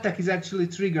 the attack is actually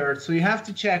triggered. So you have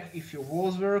to check if your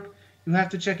walls work. You have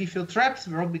to check if your traps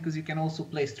work, because you can also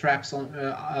place traps on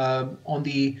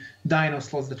the dino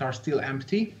slots that are still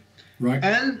empty. Right.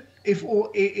 And if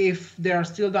there are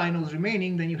still dinos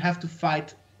remaining, then you have to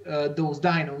fight those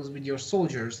dinos with your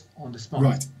soldiers on the spot.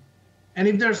 Right. And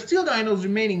if there are still dinos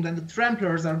remaining, then the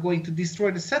tramplers are going to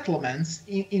destroy the settlements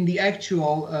in the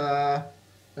actual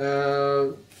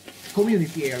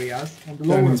community areas on the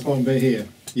lower spawn bit here.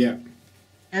 Yeah.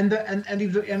 And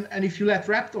if you let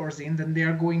raptors in, then they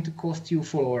are going to cost you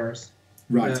followers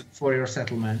for your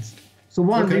settlements. So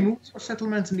one removes your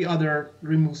settlements, and the other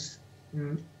removes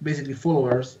basically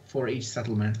followers for each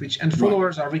settlement. And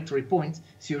followers are victory points,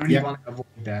 so you really want to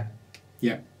avoid that.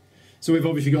 Yeah. So we've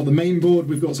obviously got the main board.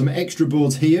 We've got some extra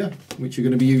boards here, which are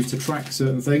going to be used to track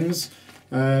certain things.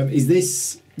 What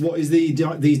is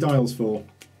these dials for?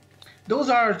 Those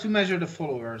are to measure the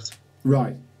followers.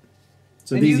 Right.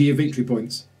 So these are your victory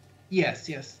points? Yes.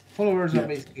 Followers are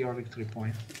basically your victory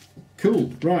point.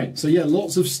 Cool. Right. So yeah,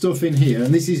 lots of stuff in here,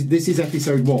 and this is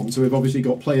episode 1. So we've obviously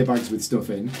got player bags with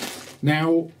stuff in.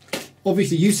 Now,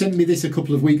 obviously, you sent me this a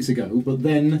couple of weeks ago, but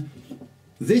then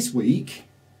this week.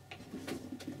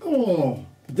 Oh,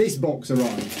 this box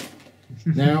arrived.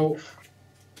 Now,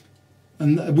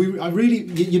 and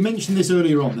you mentioned this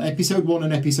earlier on. Episode 1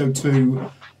 and episode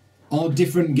 2 are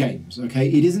different games. Okay,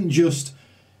 it isn't just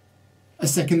a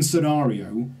second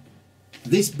scenario.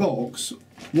 This box,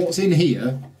 what's in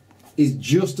here, is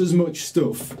just as much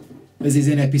stuff as is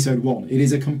in episode 1. It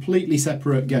is a completely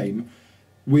separate game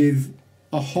with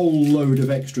a whole load of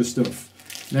extra stuff.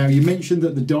 Now, you mentioned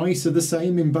that the dice are the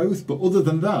same in both, but other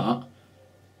than that,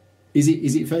 is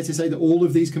it fair to say that all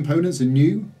of these components are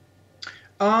new?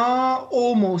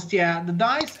 Almost, yeah. The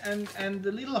dice and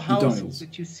the little houses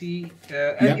that you see,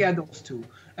 those two.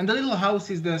 And the little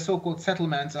houses, the so-called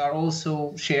settlements, are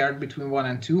also shared between 1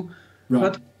 and 2. Right.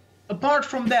 But apart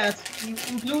from that,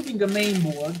 including the main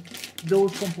board,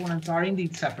 those components are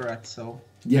indeed separate. So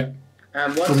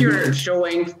and what you're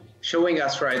showing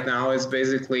us right now is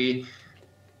basically.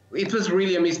 It was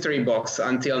really a mystery box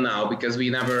until now, because we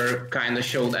never kind of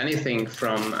showed anything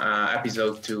from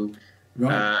episode 2,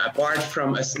 apart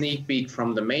from a sneak peek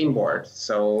from the main board.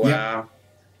 So,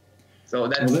 so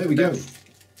that's there we go.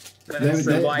 That's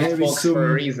a white box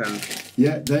for a reason.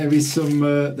 Yeah, there is some.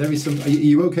 Are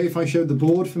you okay if I showed the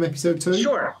board from episode 2?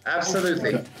 Sure,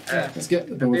 absolutely. Okay. Let's get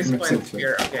the board from episode 2.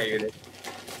 We're okay with it.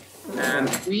 And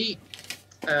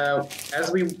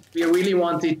as we really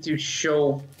wanted to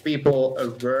show people a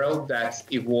world that's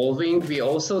evolving, we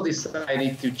also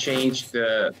decided to change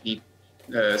the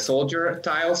soldier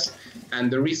tiles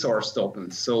and the resource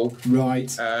tokens. So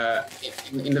right,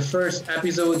 in the first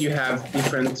episode, you have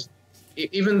different,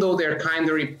 even though they're kind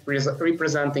of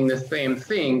representing the same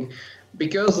thing,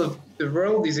 because of the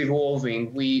world is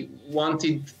evolving, we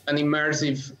wanted an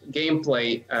immersive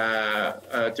gameplay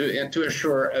to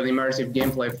assure an immersive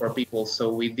gameplay for people. So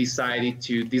we decided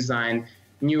to design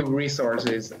new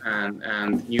resources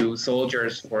and new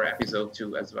soldiers for episode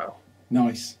 2 as well.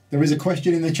 Nice. There is a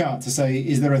question in the chat to say,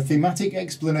 is there a thematic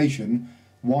explanation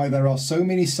why there are so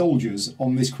many soldiers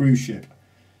on this cruise ship?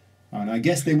 And I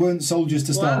guess they weren't soldiers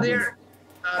to start with.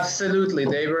 Absolutely,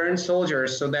 they weren't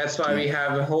soldiers, so that's why we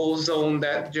have a whole zone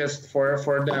that just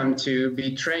for them to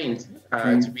be trained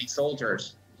to be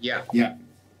soldiers. Yeah. Yeah.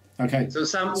 Okay. So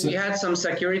we had some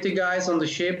security guys on the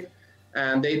ship,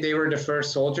 and they were the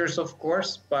first soldiers, of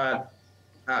course, but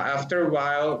after a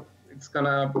while, it's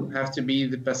gonna have to be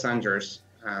the passengers.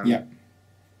 Yeah.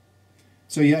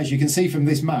 So yeah, as you can see from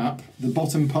this map, the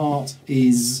bottom part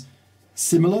is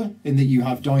similar in that you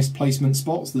have dice placement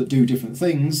spots that do different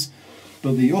things,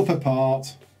 but the upper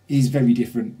part is very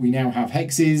different. We now have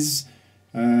hexes,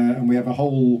 and we have a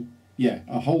whole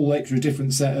extra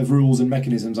different set of rules and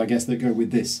mechanisms, I guess, that go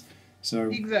with this. So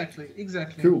exactly.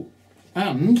 Cool.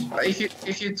 And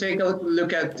if you take a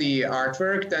look at the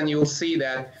artwork, then you'll see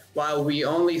that while we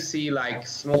only see like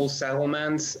small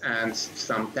settlements and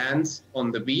some tents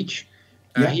on the beach,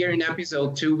 here in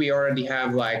episode 2 we already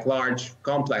have like large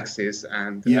complexes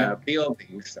and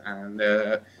buildings and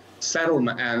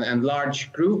settlement and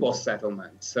large group of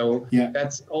settlements. So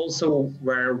that's also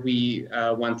where we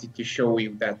wanted to show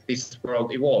you that this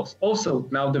world evolves. Also,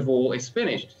 now the wall is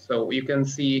finished, so you can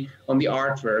see on the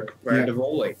artwork where the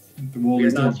wall is.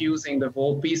 We're not using the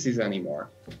wall pieces anymore.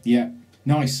 Yeah,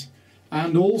 nice.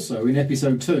 And also in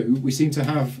episode 2, we seem to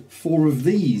have 4 of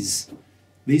these.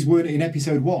 These weren't in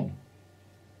episode 1.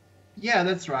 Yeah,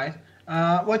 that's right.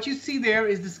 What you see there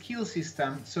is the skill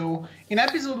system. So in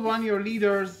episode 1, your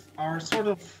leaders are sort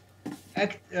of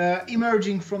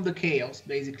emerging from the chaos,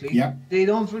 basically. Yeah. They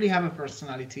don't really have a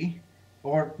personality,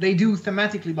 or they do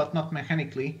thematically, but not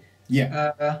mechanically.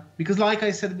 Yeah. Because like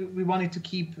I said, we wanted to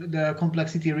keep the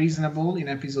complexity reasonable in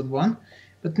episode 1.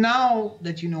 But now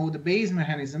that you know the base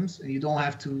mechanisms, and you don't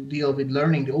have to deal with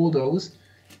learning all those,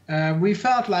 we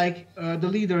felt like the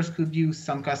leaders could use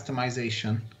some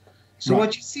customization. So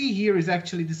what you see here is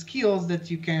actually the skills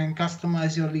that you can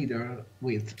customize your leader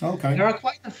with. Okay. There are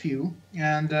quite a few,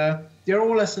 and they're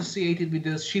all associated with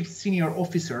the ship's senior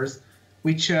officers,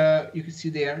 which you can see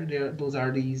there. Those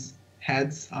are these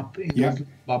heads up in those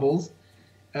bubbles.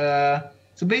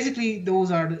 So basically, those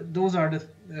are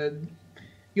the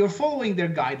you're following their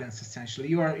guidance essentially.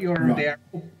 You're their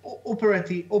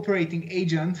operating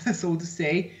agent, so to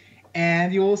say,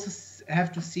 and you also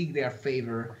have to seek their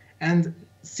favor. And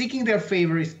seeking their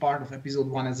favor is part of episode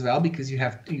 1 as well, because you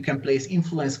can place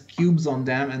influence cubes on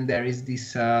them, and there is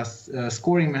this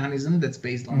scoring mechanism that's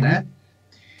based on that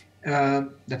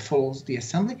follows the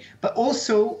assembly. But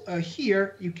also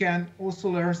here you can also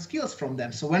learn skills from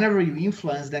them. So whenever you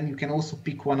influence them, you can also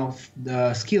pick one of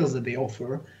the skills that they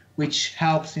offer, which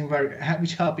help in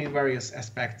various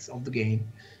aspects of the game,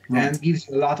 and gives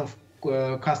you a lot of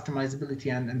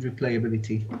customizability and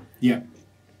replayability. Yeah.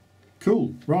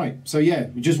 Cool. Right. So yeah,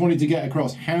 we just wanted to get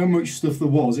across how much stuff there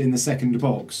was in the second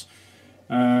box.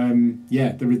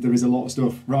 There is a lot of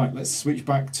stuff. Right. Let's switch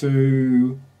back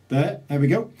to there. There we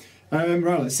go.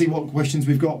 Right. Let's see what questions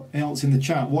we've got else in the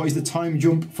chat. What is the time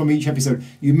jump from each episode?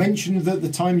 You mentioned that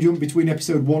the time jump between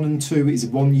episode 1 and 2 is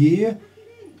 1 year.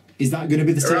 Is that going to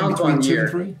be the same between 2 and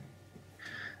 3?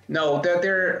 No,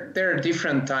 there are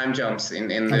different time jumps in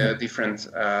the different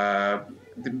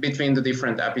between the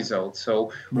different episodes.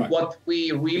 So what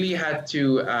we really had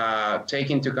to take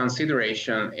into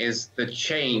consideration is the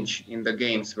change in the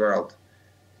game's world.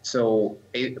 So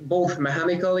both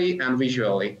mechanically and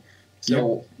visually.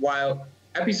 So while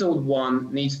episode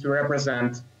 1 needs to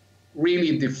represent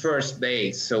really the first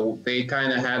days, so they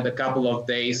kind of had a couple of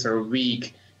days or a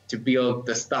week to build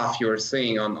the stuff you're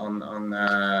seeing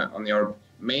on your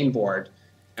main board,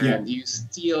 and you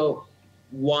still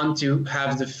want to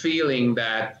have the feeling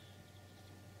that,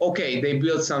 okay, they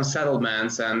built some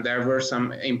settlements and there were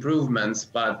some improvements,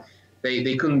 but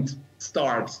they couldn't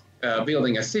start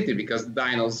building a city because the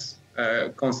dinos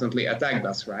constantly attacked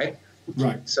us, right?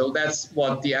 Right. So that's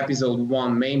what the episode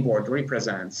 1 main board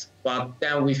represents. But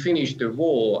then we finished the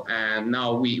wall, and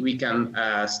now we can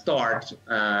start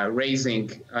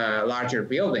raising larger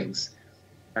buildings.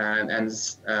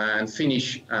 and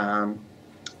finish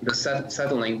the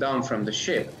settling down from the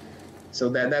ship. So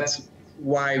that's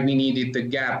why we needed the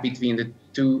gap between the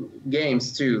two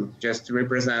games too, just to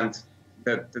represent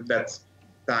that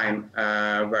time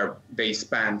where they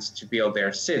spent to build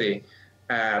their city.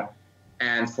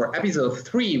 And for episode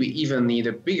 3, we even need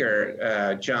a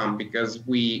bigger jump, because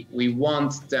we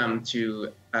want them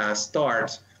to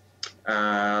start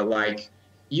like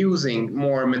using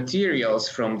more materials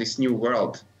from this new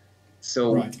world.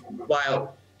 So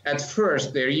while at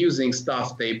first they're using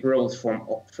stuff they brought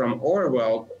from our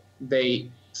world, they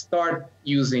start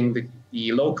using the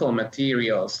local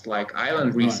materials like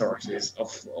island resources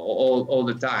of all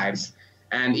the types.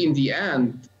 And in the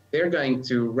end, they're going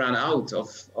to run out of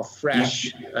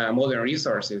fresh modern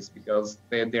resources, because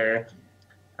they're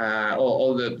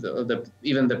all the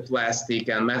even the plastic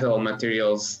and metal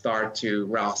materials start to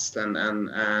rust,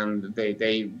 and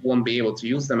they won't be able to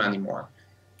use them anymore.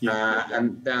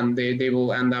 And then they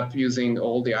will end up using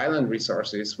all the island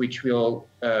resources, which will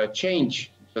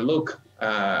change the look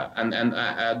and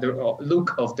the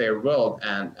look of their world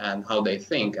and how they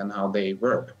think and how they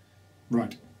work.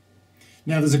 Right.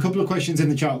 Now, there's a couple of questions in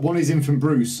the chat. One is in from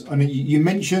Bruce, and you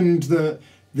mentioned that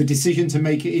the decision to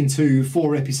make it into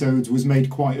 4 episodes was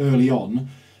made quite early on.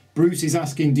 Bruce is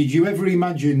asking, did you ever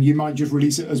imagine you might just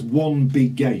release it as one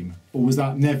big game, or was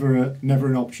that never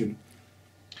an option?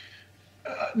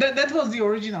 That was the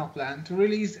original plan, to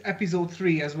release episode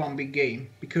 3 as one big game,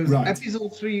 because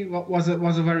episode 3 was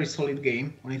a very solid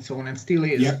game on its own, and still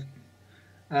is.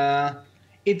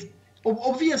 It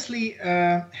obviously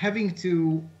having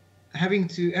to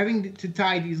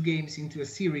tie these games into a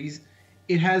series,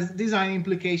 it has design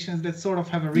implications that sort of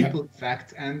have a ripple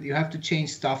effect, and you have to change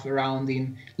stuff around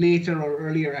in later or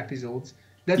earlier episodes.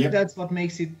 That's what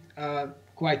makes it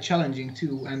quite challenging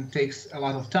too, and takes a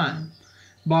lot of time.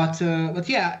 But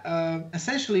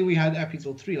essentially we had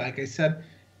episode 3, like I said,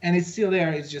 and it's still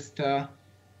there. It's just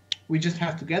we just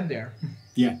have to get there.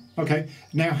 Yeah. Okay.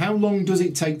 Now, how long does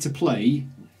it take to play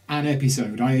an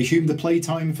episode? I assume the play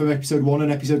time for episode 1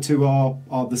 and episode 2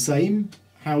 are the same.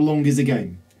 How long is the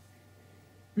game?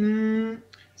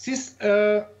 Since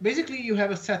basically you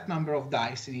have a set number of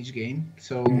dice in each game,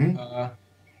 so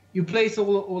you place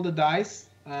all the dice.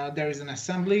 There is an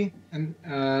assembly, and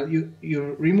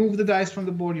you remove the dice from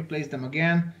the board, you place them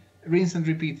again, rinse and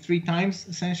repeat 3 times,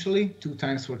 essentially, 2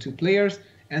 times for 2 players,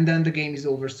 and then the game is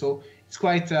over. So it's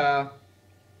quite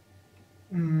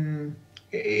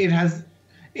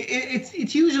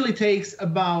it usually takes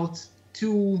about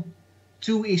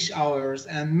two-ish hours,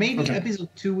 and maybe episode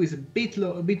 2 is a bit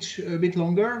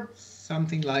longer,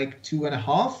 something like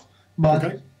 2.5.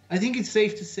 But I think it's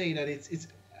safe to say that it's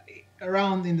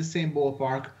around in the same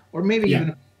ballpark, or maybe even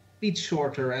a bit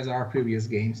shorter as our previous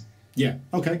games. Yeah.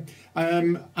 Okay.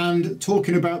 And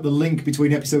talking about the link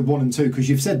between episode 1 and 2, because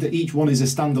you've said that each one is a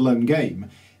standalone game.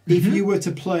 If you were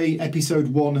to play episode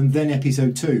 1 and then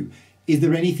episode 2, is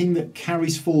there anything that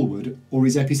carries forward, or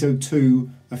is episode 2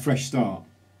 a fresh start?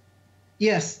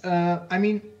 Yes. I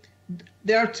mean,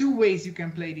 there are 2 ways you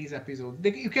can play these episodes.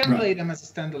 You can play them as a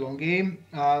standalone game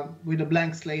with a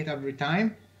blank slate every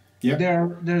time. Yep.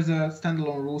 There's a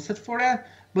standalone rule set for that,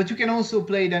 but you can also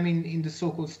play them in the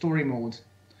so-called story mode.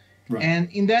 Right. And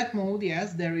in that mode,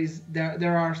 yes,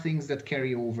 there are things that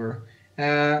carry over.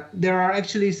 There are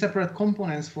actually separate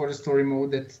components for the story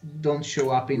mode that don't show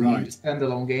up in the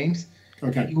standalone games.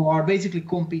 Okay. You are basically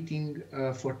competing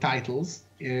for titles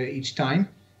each time,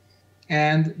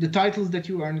 and the titles that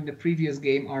you earned in the previous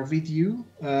game are with you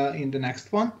in the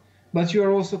next one. But you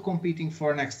are also competing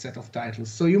for a next set of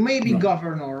titles. So you may be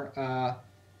governor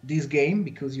this game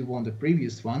because you won the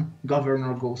previous one.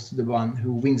 Governor goes to the one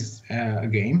who wins a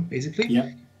game, basically. Yeah.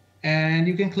 And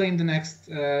you can claim the next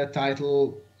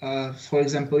title. For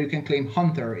example, you can claim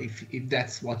Hunter if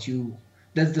that's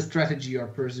that's the strategy you're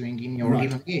pursuing in your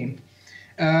given game.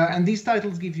 And these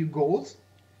titles give you goals,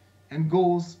 and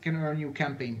goals can earn you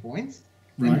campaign points.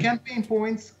 Right. And campaign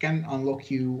points can unlock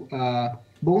you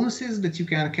bonuses that you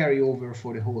can carry over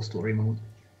for the whole story mode.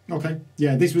 Okay.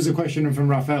 Yeah, this was a question from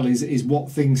Raphael, is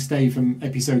what things stay from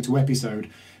episode to episode.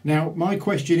 Now, my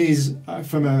question is,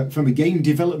 from a game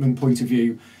development point of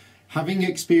view, having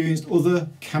experienced other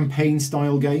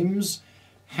campaign-style games,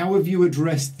 how have you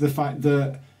addressed the fact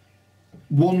that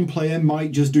one player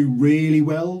might just do really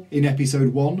well in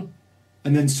episode 1,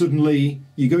 and then suddenly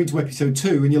you go into episode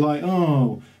 2 and you're like,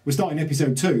 oh, we're starting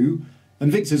episode 2,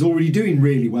 and Viktor's already doing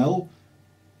really well.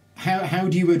 How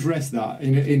do you address that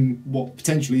in what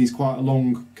potentially is quite a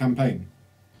long campaign?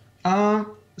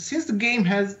 Since the game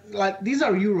has, these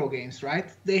are Euro games, right?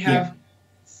 They have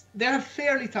they're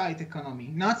fairly tight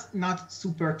economy, not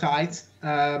super tight,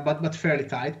 but fairly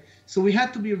tight. So we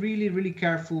had to be really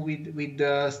careful with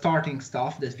the starting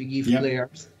stuff that we give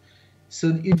players. So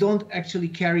you don't actually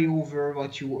carry over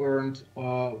what you earned,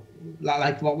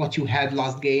 like what you had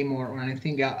last game or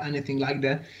anything like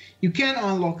that. You can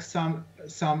unlock some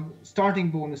starting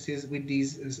bonuses with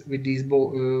these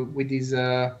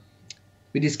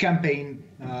campaign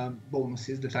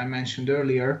bonuses that I mentioned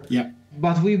earlier. Yeah.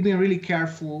 But we've been really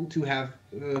careful to have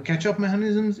catch-up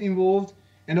mechanisms involved,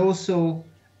 and also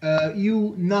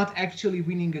you not actually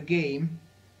winning a game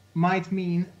might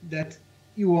mean that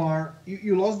you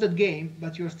lost that game,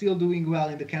 but you're still doing well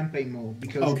in the campaign mode,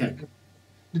 because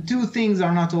the two things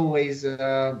are not always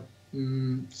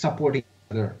supporting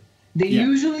each other. They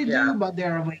usually do, but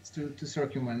there are ways to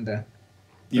circumvent that.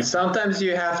 Yeah. Sometimes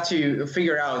you have to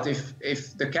figure out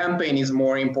if the campaign is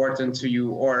more important to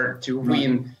you or to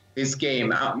win this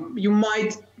game. You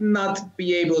might not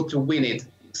be able to win it.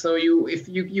 So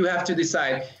you have to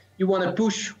decide, you want to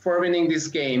push for winning this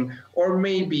game, or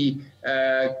maybe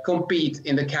compete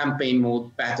in the campaign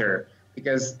mode better,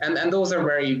 because and those are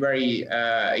very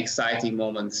exciting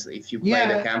moments if you play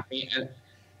the campaign.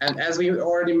 And as we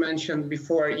already mentioned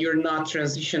before, you're not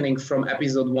transitioning from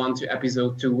episode 1 to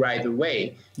episode 2 right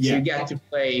away. So you get to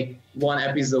play one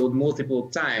episode multiple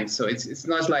times. So it's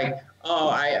not like,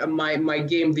 my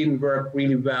game didn't work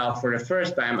really well for the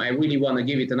first time, I really want to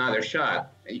give it another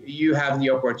shot. You have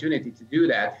the opportunity to do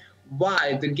that,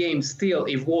 while the game still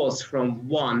evolves from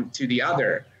one to the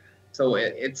other. So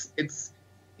it's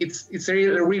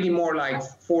really more like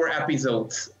 4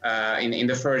 episods in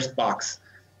the first box.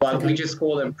 But we just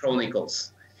call them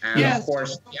Chronicles. And of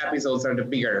course, the episodes are the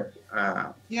bigger.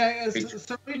 So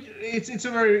it's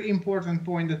a very important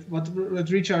point that what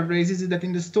Richard raises, is that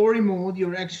in the story mode,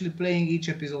 you're actually playing each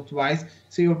episode twice.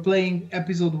 So you're playing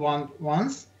episode 1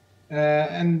 once,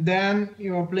 and then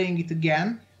you're playing it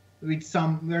again with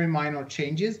some very minor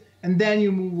changes. And then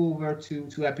you move over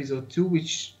to episode 2,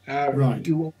 which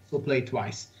you also play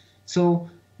twice. So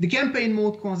the campaign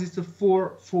mode consists of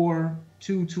 4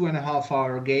 2.5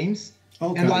 hour games.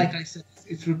 And like I said,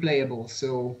 it's replayable.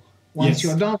 So once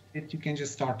you're done with it, you can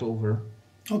just start over.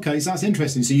 Okay, so that's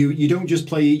interesting. So you don't just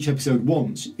play each episode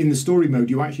once. In the story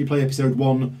mode, you actually play episode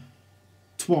 1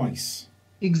 twice.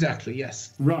 Exactly,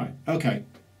 yes. Right, okay,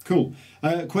 cool.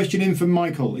 Question in from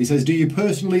Michael. He says, do you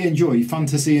personally enjoy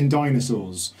fantasy and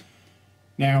dinosaurs?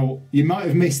 Now, you might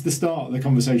have missed the start of the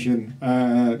conversation,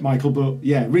 Michael, but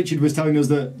yeah, Richard was telling us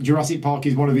that Jurassic Park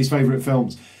is one of his favourite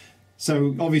films.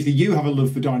 So obviously you have a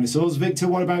love for dinosaurs. Victor,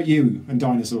 what about you and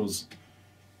dinosaurs?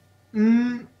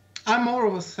 I'm more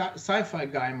of a sci-fi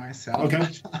guy myself. Okay.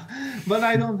 But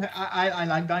I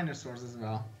like dinosaurs as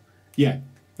well. Yeah,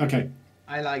 okay.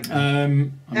 I like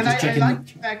them. And I like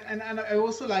the fact, and I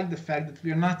also like the fact that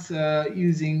we're not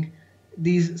using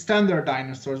these standard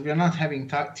dinosaurs. We are not having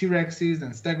T-Rexes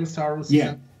and Stegosaurus.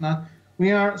 Yeah.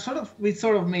 We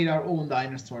sort of made our own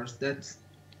dinosaurs. That's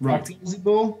not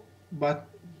plausible, but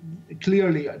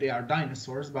clearly they are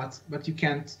dinosaurs, but you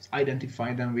can't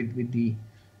identify them with the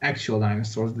actual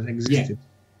dinosaurs that existed.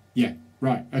 Yeah,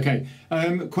 right, okay.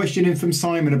 Question in from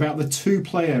Simon about the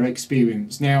 2-player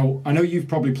experience. Now, I know you've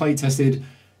probably play tested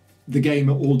the game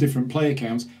at all different player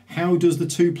counts. How does the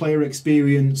 2-player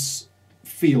experience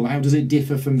feel? How does it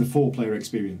differ from the 4-player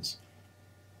experience?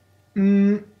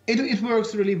 It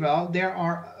works really well. There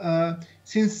are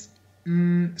since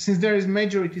there is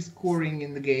majority scoring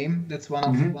in the game, that's one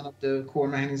of the core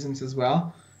mechanisms as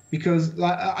well. Because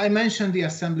I mentioned the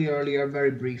assembly earlier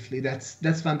very briefly.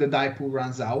 That's when the die pool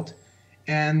runs out,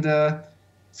 and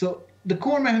so the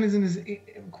core mechanism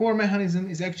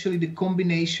is actually the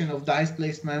combination of dice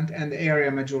placement and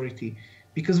area majority.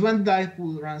 Because when the die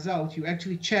pool runs out, you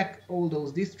actually check all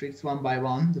those districts one by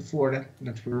one, the 4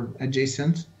 that were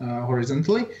adjacent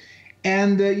horizontally.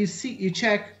 And you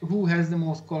check who has the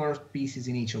most colored pieces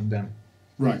in each of them.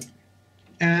 Right.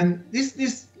 And this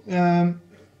is a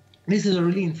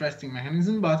really interesting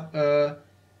mechanism, but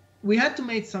we had to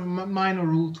make some minor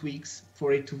rule tweaks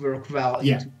for it to work well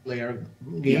in 2-player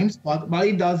games. But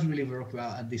it does really work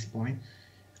well at this point.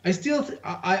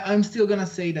 I'm still gonna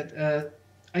say that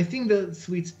I think the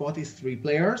sweet spot is 3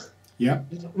 players. Yeah.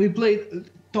 We played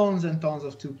tons and tons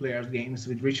of 2-player games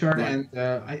with Richard, and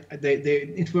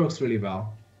it works really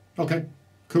well. Okay,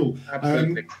 cool.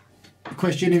 Absolutely.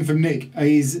 Question in from Nick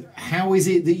is, how is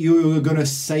it that you're going to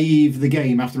save the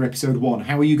game after episode 1?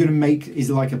 How are you going to is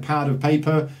it like a pad of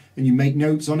paper and you make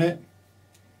notes on it?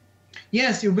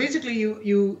 Yes,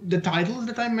 the titles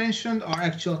that I mentioned are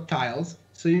actual tiles.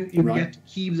 So you get to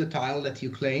keep the tile that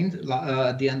you claimed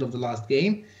at the end of the last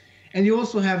game. And you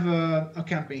also have a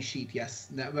campaign sheet, yes,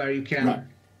 where you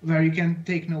can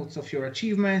take notes of your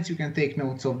achievements. You can take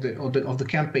notes of the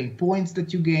campaign points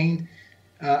that you gained,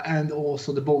 and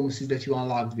also the bonuses that you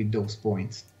unlocked with those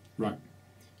points. Right.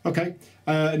 Okay.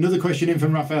 Another question in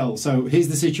from Raphael. So here's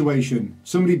the situation: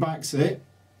 somebody backs it,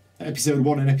 episode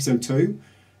 1 and episode 2.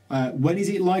 When is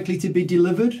it likely to be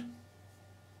delivered?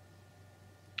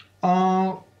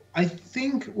 I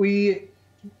think we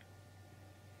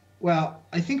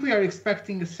are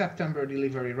expecting a September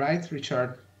delivery, right,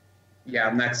 Richard? Yeah,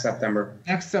 next September.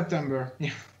 Next September,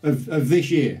 yeah. Of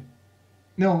this year?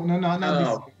 No, not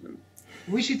this year.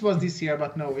 Wish it was this year,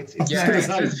 but no, it's yeah, it's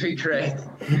great.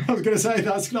 I was going to say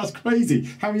that's crazy.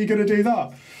 How are you going to do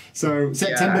that? So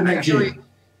September next year.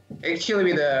 Actually,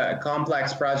 with a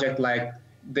complex project like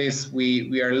this,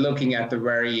 we are looking at the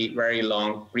very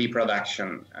long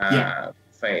pre-production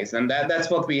phase, and that's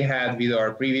what we had with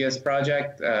our previous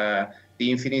project, the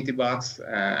Infinity Box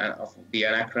of the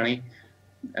Anachrony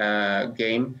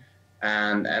game,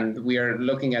 and we are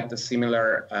looking at the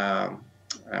similar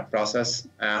process.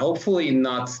 Hopefully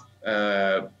not.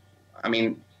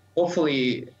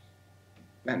 Hopefully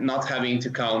not having to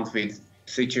count with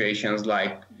situations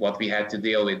like what we had to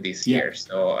deal with this year.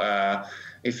 So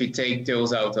if we take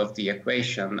those out of the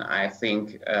equation, I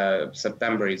think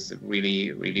September is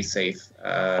really safe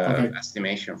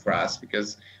estimation for us,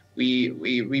 because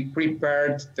we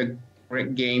prepared the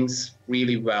games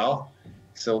really well.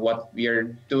 So what we are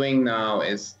doing now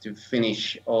is to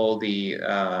finish all the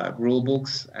rule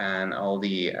books and all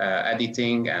the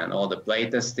editing and all the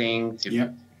playtesting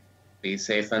to be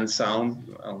safe and sound,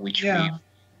 which we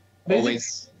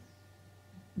always...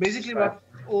 Basically, what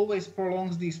always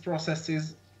prolongs these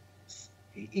processes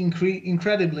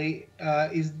incredibly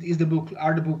is the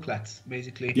booklets.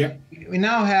 Basically, we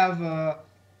now have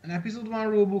an episode 1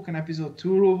 rulebook, an episode 2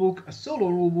 rulebook, a solo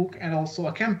rulebook, and also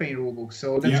a campaign rulebook.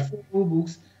 So that's 4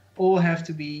 rulebooks. All have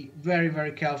to be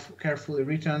very carefully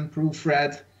written,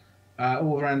 proofread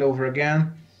over and over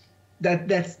again.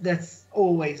 That's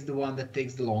always the one that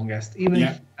takes the longest. Even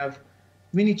if we have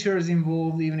miniatures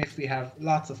involved, even if we have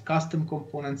lots of custom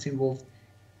components involved,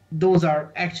 those are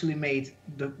actually made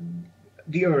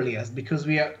the earliest, because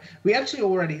we actually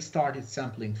already started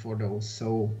sampling for those.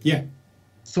 So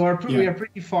we are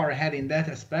pretty far ahead in that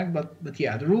aspect. But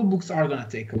yeah, the rule books are gonna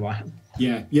take a while.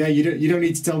 You don't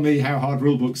need to tell me how hard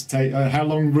rule books take, how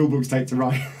long rule books take to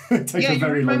write. Take a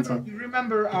very long time. You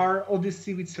remember our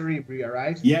Odyssey with Cerebria,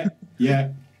 right? Yeah.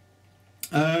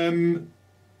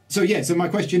 So my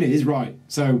question is, right,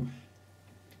 so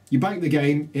you back the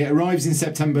game, it arrives in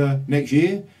September next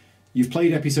year, you've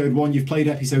played episode 1, you've played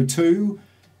episode 2.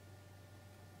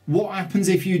 What happens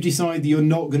if you decide that you're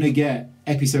not going to get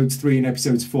episodes 3 and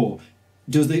episodes 4?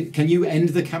 Can you end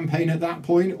the campaign at that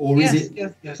point, or is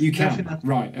it? Yes, you can. Definitely.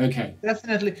 Right. Okay.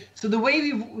 Definitely. So the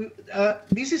way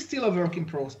this is still a work in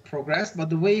progress, but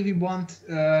the way we want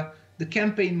the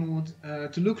campaign mode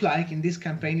to look like in this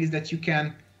campaign is that you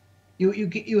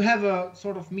have a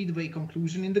sort of midway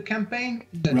conclusion in the campaign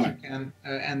that you can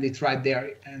end it right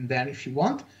there and then if you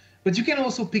want, but you can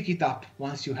also pick it up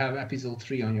once you have episode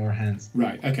 3 on your hands.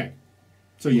 Right. Okay.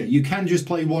 So you can just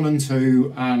play 1 and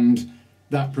 2 and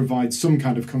that provides some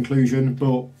kind of conclusion,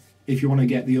 but if you want to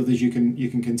get the others, you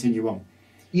can continue on.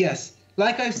 Yes,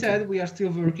 like I said, we are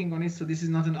still working on it, so this is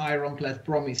not an ironclad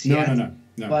promise yet.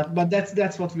 No. But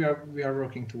that's what we are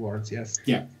working towards. Yes.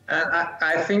 Yeah.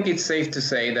 I think it's safe to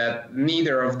say that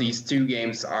neither of these 2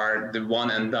 games are the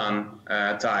one and done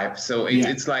type. So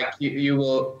it's like you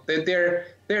will. They're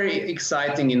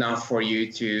exciting enough for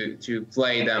you to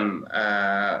play them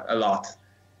a lot.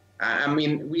 I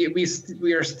mean,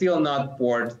 we are still not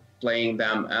bored playing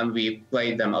them, and we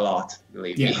played them a lot,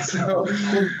 believe me. So.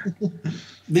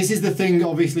 This is the thing,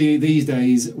 obviously, these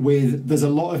days, there's a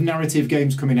lot of narrative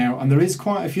games coming out, and there is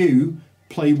quite a few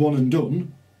play one and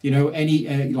done. Any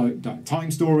like time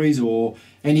stories or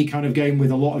any kind of game with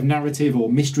a lot of narrative or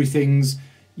mystery things,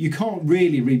 you can't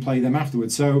really replay them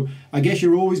afterwards. So I guess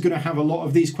you're always going to have a lot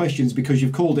of these questions because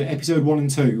you've called it episode 1 and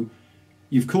 2.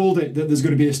 You've called it that there's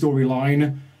going to be a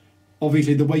storyline.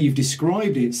 Obviously, the way you've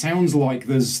described it sounds like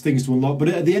there's things to unlock, but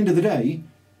at the end of the day,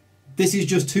 this is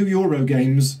just 2 Euro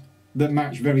games that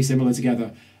match very similar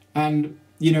together. And,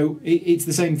 it's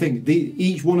the same thing.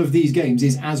 Each one of these games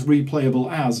is as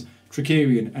replayable as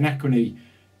Trickerion, Anachrony,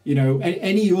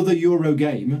 any other Euro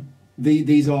game.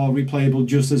 These are replayable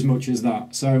just as much as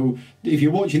that. So if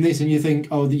you're watching this and you think,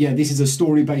 this is a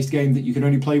story-based game that you can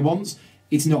only play once,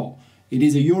 it's not. It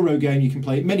is a Euro game, you can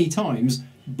play it many times,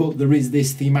 but there is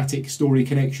this thematic story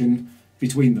connection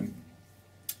between them.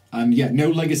 And no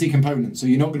legacy components, so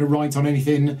you're not going to write on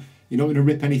anything. You're not going to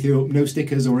rip anything up, no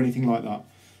stickers or anything like that.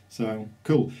 So,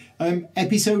 cool.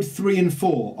 Episode 3 and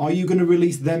 4, are you going to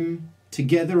release them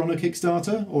together on a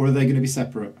Kickstarter, or are they going to be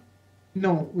separate?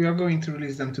 No, we are going to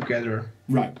release them together.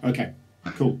 Right, okay,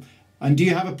 cool. And do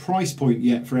you have a price point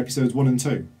yet for episodes 1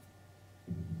 and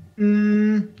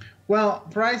 2? Well,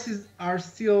 prices are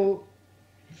still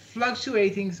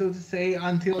fluctuating, so to say,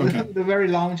 until the very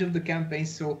launch of the campaign,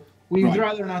 so we'd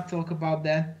rather not talk about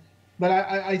that. But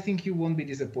I think you won't be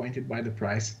disappointed by the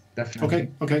price, definitely.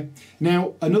 Okay.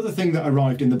 Now, another thing that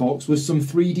arrived in the box was some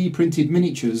 3D printed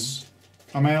miniatures.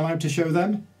 Am I allowed to show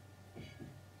them?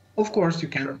 Of course you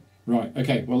can. Right,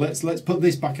 okay. Well, let's put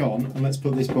this back on, and let's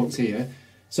put this box here.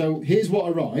 So here's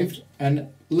what arrived, and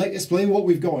let's explain what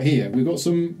we've got here. We've got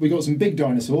some big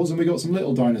dinosaurs, and we've got some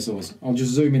little dinosaurs. I'll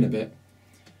just zoom in a bit.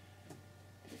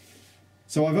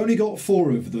 So I've only got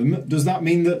 4 of them. Does that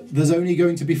mean that there's only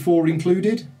going to be 4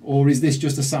 included, or is this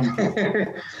just a sample?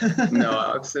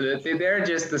 No, absolutely. They're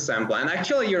just a sample. And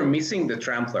actually, you're missing the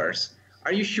tramplers.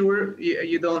 Are you sure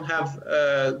you don't have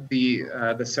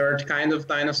the third kind of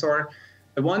dinosaur?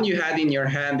 The one you had in your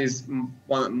hand is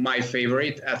my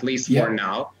favorite, at least for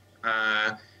now.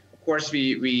 Of course,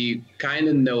 we kind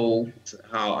of know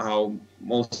how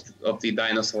most of the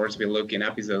dinosaurs will look in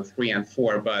episode 3 and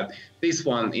 4, but this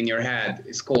one in your head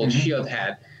is called Shield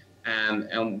Head, and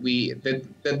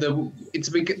it's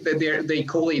because they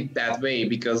call it that way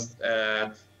because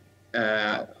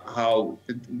how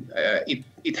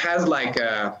it has like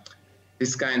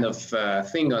this kind of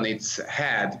thing on its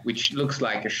head which looks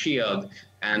like a shield,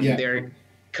 and they're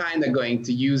kind of going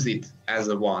to use it as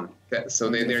a one. So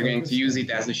they're going to use it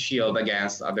as a shield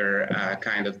against other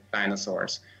kind of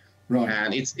dinosaurs. Right.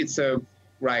 And it's a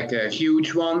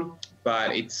huge one,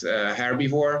 but it's a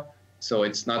herbivore, so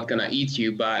it's not gonna eat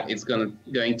you, but it's going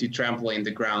to trample in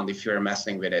the ground if you're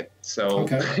messing with it. So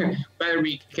better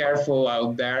be careful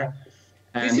out there.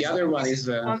 And the other one is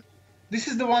this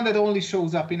is the one that only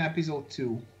shows up in episode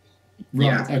 2. Right.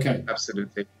 Yeah. Okay.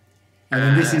 Absolutely. And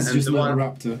then this is just a little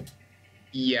raptor.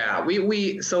 Yeah,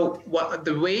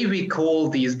 the way we call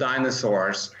these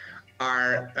dinosaurs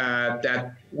are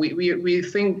that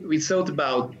we thought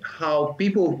about how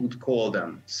people would call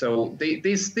them. So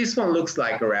this one looks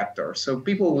like a raptor, so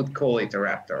people would call it a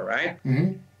raptor, right?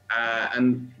 Mm-hmm.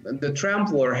 And the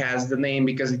trampler has the name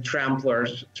because it trample.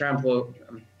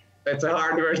 That's a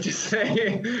hard word to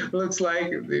say. Looks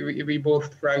like we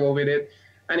both struggle with it.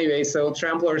 Anyway, so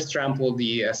tramplers trample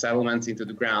the settlements into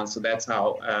the ground, so that's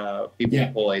how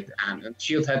people call it. And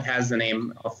Shieldhead has the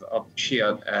name of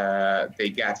shield they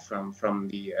get from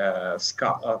the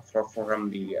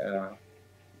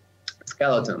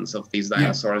skeletons of these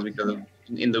dinosaurs, because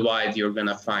in the wild you're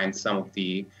gonna find some of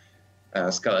the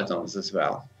skeletons as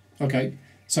well. Okay,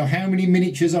 so how many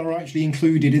miniatures are actually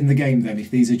included in the game then, if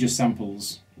these are just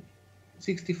samples?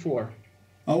 64.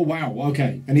 Oh wow,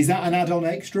 okay. And is that an add-on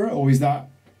extra, or is that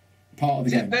part of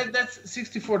the game? That's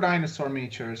 64 dinosaur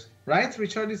miniatures, right,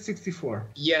 Richard? It's 64.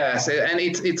 Yes, and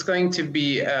it's going to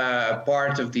be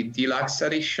part of the deluxe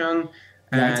edition,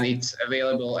 and it's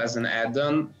available as an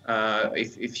add-on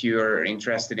if you're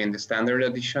interested in the standard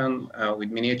edition with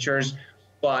miniatures.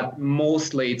 But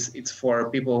mostly it's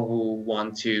for people who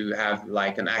want to have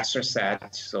like an extra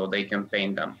set so they can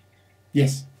paint them.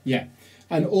 Yes, yeah.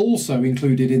 And also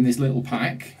included in this little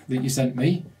pack that you sent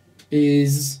me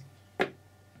is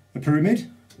a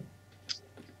pyramid.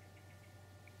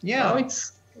 Yeah,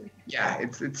 it's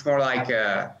more like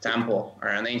a temple or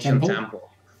an ancient temple.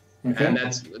 Okay. And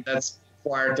that's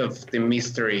part of the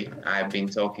mystery I've been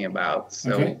talking about.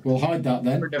 So okay, we'll hide that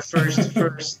then. For the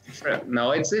first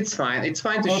no, it's fine. It's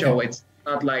fine to show. It's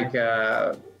not like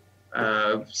a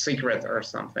secret or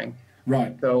something.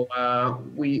 Right. So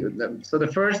so the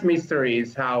first mystery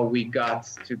is how we got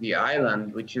to the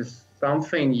island, which is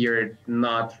something you're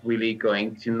not really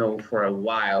going to know for a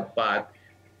while. But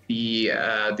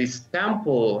this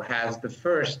temple has the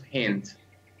first hint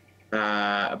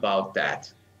about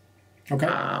that. Okay.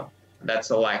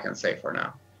 That's all I can say for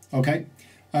now. Okay.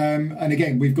 And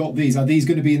again, we've got these. Are these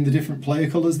going to be in the different player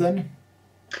colours then?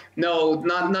 No,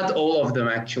 not all of them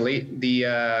actually. The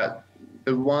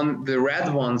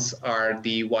red ones are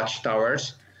the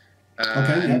watchtowers.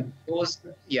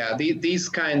 These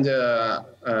kind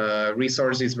of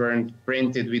resources weren't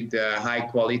printed with high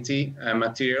quality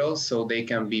materials, so they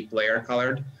can be player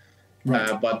colored.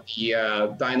 Right. But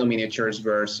the dino miniatures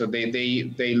were, so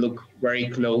they look very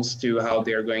close to how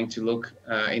they're going to look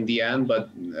in the end. But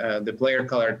the player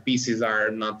colored pieces are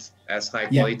not as high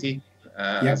quality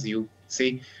as you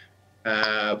see.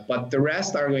 But the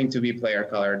rest are going to be player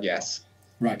colored, yes.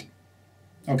 Right.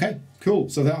 Okay, cool.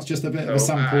 So that's just a bit of a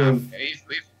sample of...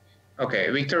 Okay,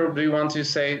 Viktor, do you want to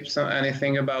say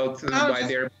anything about why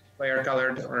they're player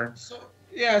colored or?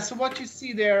 So what you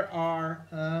see there are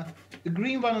the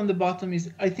green one on the bottom is,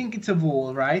 I think it's a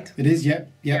wall, right? It is, yeah.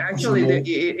 Actually,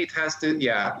 it has to,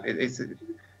 it's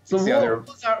so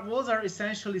walls are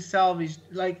essentially salvaged,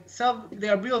 they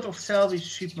are built of salvaged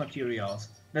ship materials.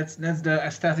 That's the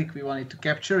aesthetic we wanted to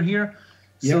capture here.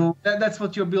 So that's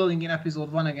what you're building in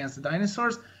episode 1 against the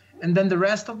dinosaurs, and then the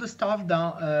rest of the stuff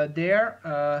down there.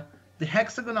 The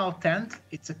hexagonal tent,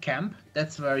 it's a camp.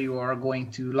 That's where you are going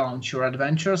to launch your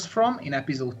adventures from in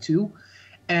episode 2.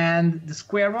 And the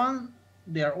square one,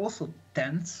 they are also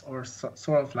tents or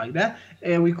sort of like that.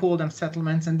 We call them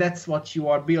settlements, and that's what you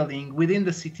are building within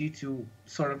the city to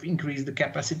sort of increase the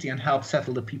capacity and help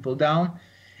settle the people down.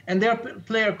 And they're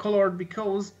player colored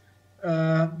because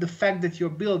the fact that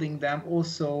you're building them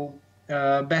also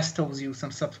bestows you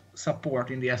some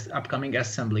support in the upcoming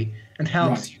assembly and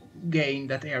helps you gain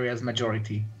that area's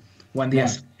majority when the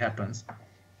assembly happens.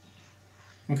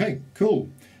 Okay, cool.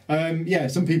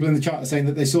 Some people in the chat are saying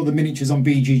that they saw the miniatures on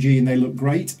BGG and they look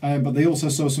great, but they also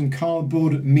saw some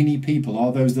cardboard mini people.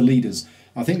 Are those the leaders?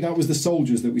 I think that was the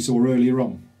soldiers that we saw earlier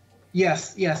on.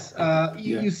 Yes.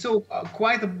 You saw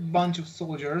quite a bunch of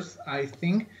soldiers, I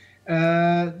think.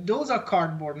 Those are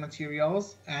cardboard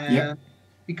materials, and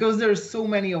because there's so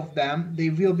many of them, they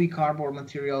will be cardboard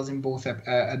materials in both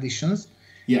editions.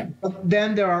 Yeah. But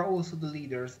then there are also the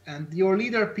leaders, and your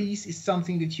leader piece is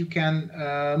something that you can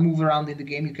move around in the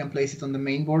game. You can place it on the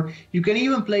main board. You can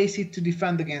even place it to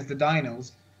defend against the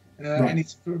dinos, and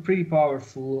it's a pretty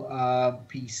powerful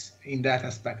piece in that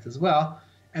aspect as well.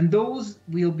 And those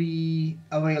will be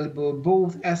available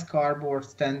both as cardboard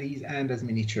standees and as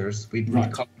miniatures with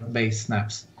color-based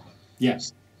snaps.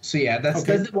 Yes. So that's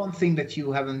the one thing that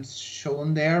you haven't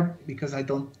shown there, because I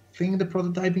don't think the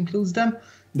prototype includes them.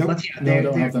 Nope. But I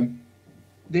don't have them.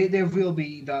 There will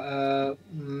be the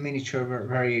miniature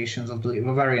variations of the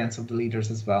variants of the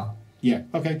leaders as well. Yeah.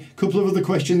 Okay. Couple of other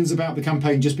questions about the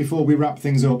campaign just before we wrap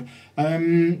things up.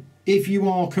 If you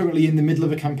are currently in the middle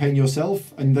of a campaign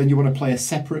yourself and then you want to play a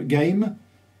separate game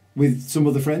with some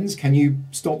other friends, can you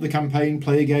stop the campaign,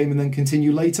 play a game, and then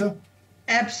continue later?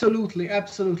 Absolutely.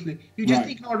 You just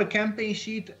ignore the campaign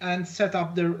sheet and set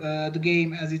up the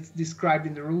game as it's described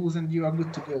in the rules, and you are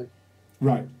good to go.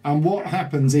 Right. And what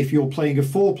happens if you're playing a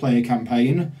 4-player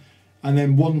campaign and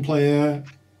then one player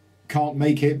can't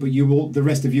make it, but the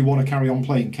rest of you want to carry on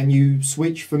playing? Can you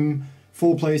switch from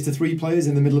 4 players to 3 players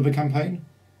in the middle of a campaign?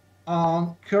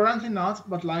 Currently not,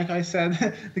 but like I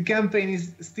said, the campaign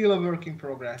is still a work in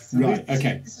progress. So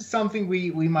this is something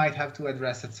we might have to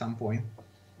address at some point.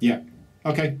 Yeah.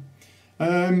 Okay.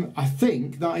 I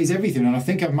think that is everything, and I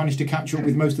think I've managed to catch up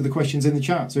with most of the questions in the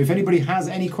chat. So if anybody has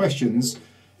any questions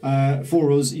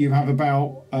for us, you have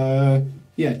about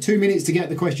 2 minutes to get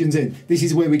the questions in. This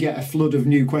is where we get a flood of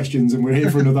new questions, and we're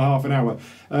here for another half an hour.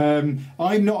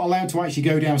 I'm not allowed to actually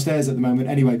go downstairs at the moment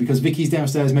anyway, because Vicky's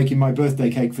downstairs making my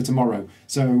birthday cake for tomorrow.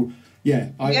 So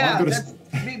I've got to...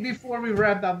 Before we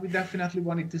wrap up, we definitely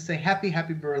wanted to say happy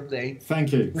birthday.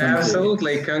 Thank you.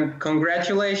 Absolutely.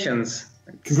 Congratulations.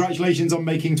 Congratulations on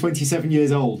making 27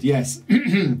 years old. Yes.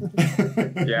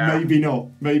 Maybe not.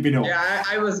 Yeah,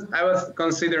 I was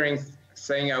considering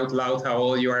saying out loud how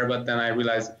old you are, but then I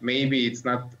realized maybe it's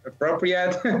not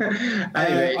appropriate.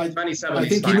 Anyway, 27 I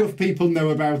think enough people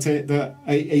know about it that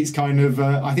it's kind of...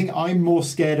 I think I'm more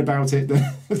scared about it than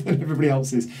everybody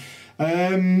else is.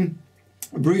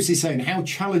 Bruce is saying, how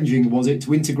challenging was it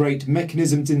to integrate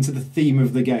mechanisms into the theme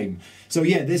of the game? So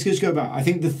let's just go back. I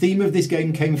think the theme of this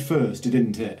game came first,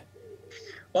 didn't it?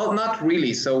 Well, not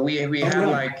really. So we had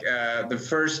the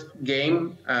first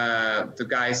game, the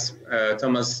guys,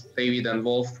 Thomas, David and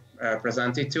Wolf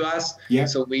presented to us. Yeah.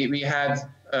 So we had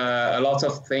a lot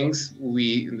of things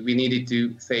we needed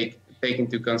to take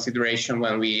into consideration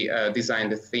when we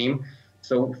designed the theme.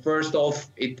 So first off,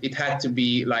 it had to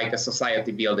be like a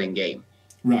society building game.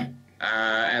 Right.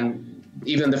 And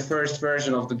even the first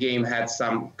version of the game had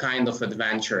some kind of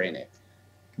adventure in it.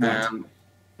 Right.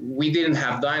 We didn't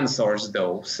have dinosaurs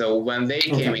though, so when they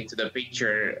came into the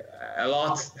picture, a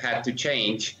lot had to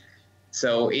change.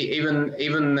 So even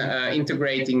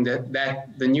integrating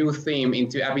the new theme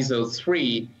into episode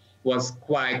 3 was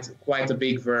quite a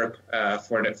big work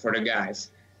for the guys.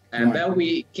 And then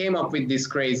we came up with this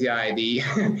crazy idea,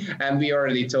 and we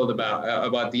already told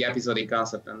about the episodic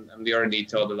concept, and we already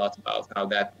told a lot about how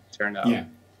that turned out. Yeah.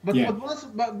 But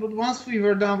once we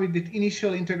were done with the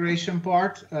initial integration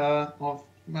part of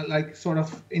sort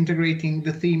of integrating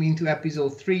the theme into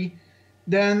episode 3,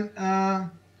 then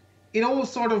it all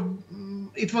sort of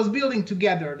it was building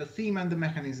together the theme and the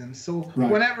mechanism. So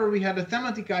whenever we had a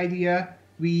thematic idea,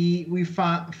 we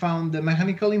found the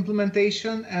mechanical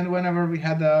implementation, and whenever we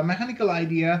had a mechanical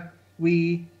idea,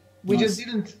 we just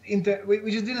didn't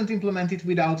implement it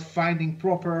without finding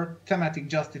proper thematic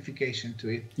justification to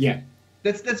it. Yeah,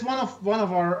 that's one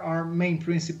of our main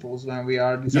principles when we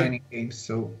are designing games.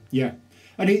 So yeah.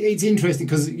 And it's interesting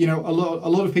because, you know, a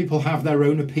lot of people have their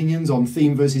own opinions on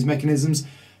theme versus mechanisms.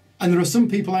 And there are some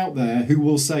people out there who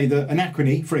will say that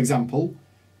Anachrony, for example,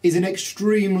 is an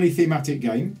extremely thematic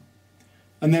game.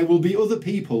 And there will be other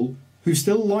people who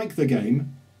still like the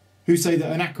game who say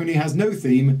that Anachrony has no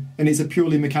theme and it's a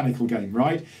purely mechanical game,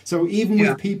 right? So even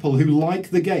with people who like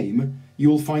the game,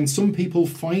 you'll find some people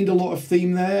find a lot of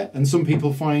theme there and some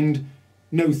people find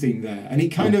no theme there. And it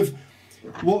kind of...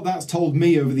 What that's told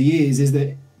me over the years is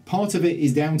that part of it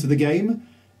is down to the game,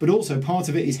 but also part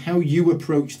of it is how you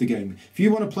approach the game. If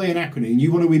you want to play Anachrony and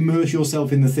you want to immerse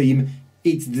yourself in the theme,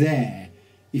 it's there.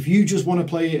 If you just want to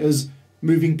play it as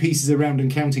moving pieces around and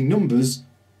counting numbers,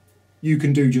 you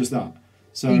can do just that.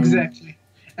 So exactly.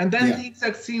 And that's the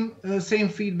exact same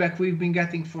feedback we've been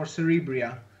getting for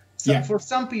Cerebria. So for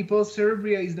some people,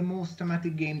 Cerebria is the most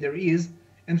thematic game there is.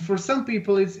 And for some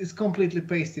people, it's completely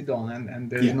pasted on, and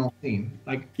there's no theme.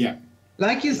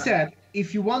 Like you said,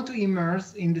 if you want to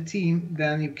immerse in the theme,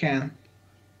 then you can.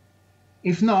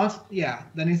 If not,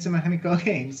 then it's a mechanical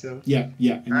game. So and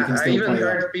you can still I even play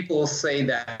heard that. people say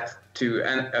that to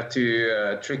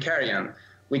Tricarion,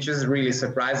 which is really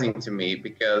surprising to me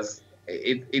because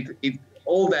it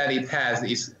all that it has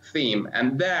is theme,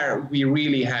 and there we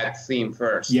really had theme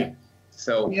first.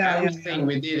 So everything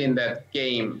we did in that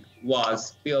game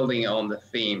was building on the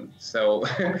theme. So,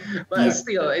 but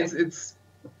still, it's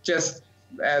just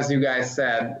as you guys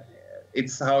said,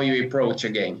 it's how you approach a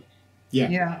game.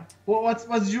 Well,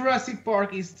 what's Jurassic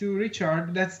Park is to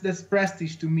Richard, that's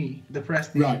Prestige to me, the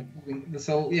Prestige movie.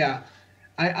 So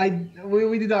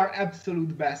we did our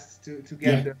absolute best to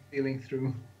get the feeling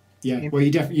through. Well,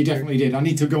 you definitely did. I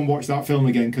need to go and watch that film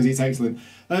again because it's excellent.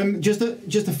 Just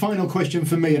a final question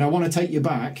for me, and I want to take you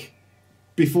back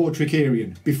before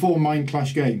Tricarion, before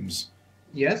Mindclash Games.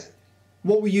 Yes.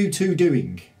 What were you two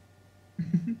doing?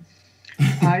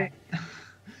 I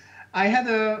had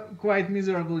a quite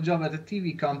miserable job at a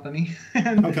TV company.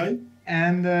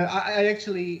 And I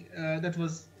actually that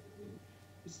was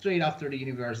straight after the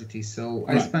university. So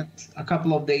I spent a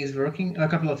couple of years working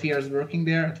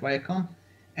there at Viacom.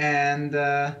 And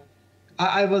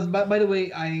I was, by the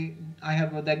way, I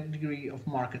have a degree of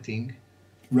marketing,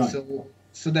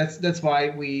 so that's why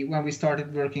when we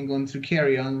started working on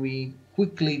Tricarion, we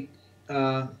quickly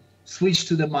switched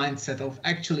to the mindset of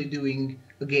actually doing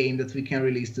a game that we can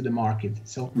release to the market.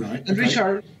 So and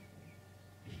Richard,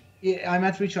 I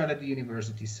met Richard at the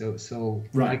university, so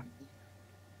and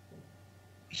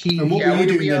what were you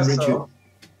doing then, Richard?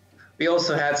 We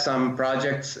also had some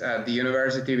projects at the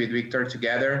university with Viktor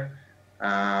together.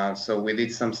 So we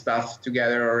did some stuff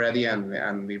together already,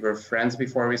 and we were friends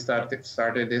before we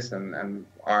started this, and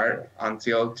are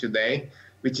until today,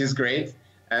 which is great.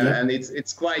 And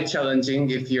it's quite challenging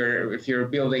if you're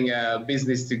building a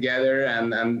business together,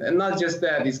 and not just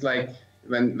that. It's like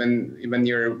when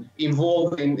you're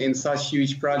involved in such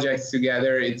huge projects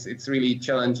together, it's really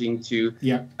challenging to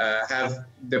have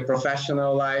the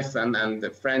professional life and the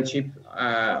friendship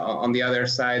on the other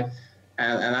side,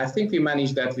 and I think we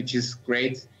managed that, which is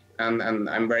great, and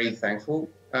I'm very thankful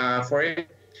for it.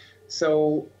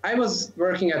 So I was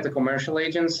working at the commercial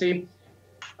agency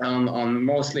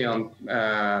mostly on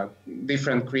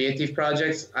different creative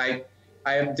projects.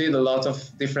 I did a lot of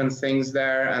different things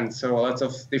there, and so a lot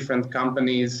of different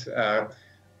companies,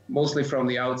 mostly from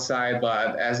the outside,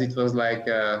 but as it was like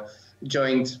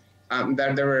joint,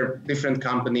 there were different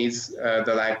companies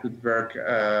that I could work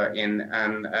in,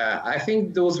 and I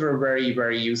think those were very,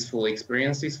 very useful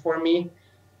experiences for me.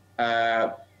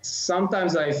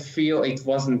 Sometimes I feel it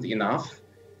wasn't enough.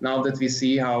 Now that we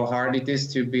see how hard it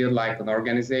is to build like an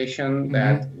organization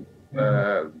that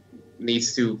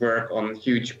needs to work on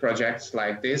huge projects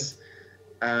like this.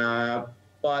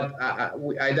 But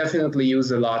I definitely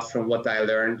use a lot from what I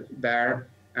learned there,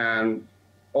 and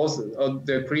also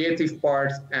the creative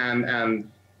part and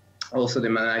also the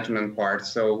management part.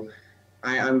 So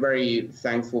I'm very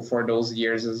thankful for those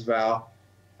years as well,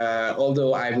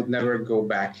 although I would never go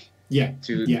back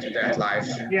to that life.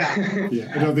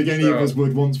 I don't think any of us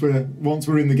would once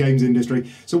we're in the games industry.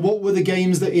 So what were the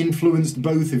games that influenced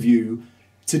both of you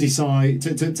to decide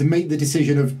to make the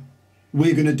decision of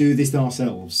we're going to do this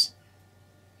ourselves?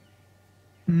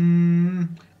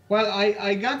 Well,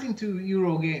 I got into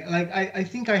Eurogame. Like I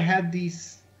think I had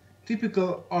this typical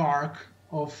arc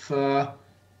of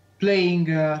playing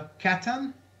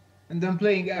Catan, and then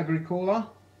playing Agricola,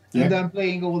 and then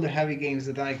playing all the heavy games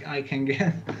that I can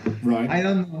get. Right. I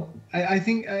don't know. I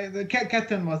think the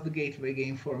Catan was the gateway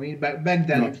game for me. Back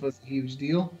then it was a huge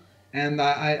deal, and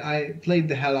I played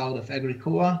the hell out of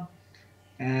Agricola,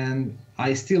 and I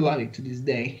still love it to this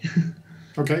day.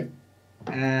 Okay.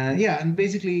 And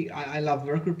basically I love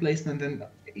worker placement, and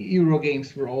Euro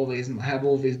games have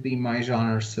always been my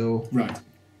genre. So right.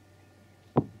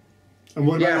 And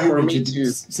what about you, for Richard? me too.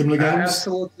 Similar games?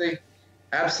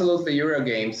 Absolutely Euro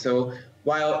games. So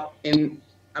while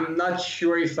I'm not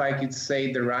sure if I could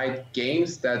say the right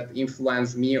games that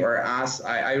influenced me or us.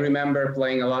 I remember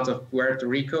playing a lot of Puerto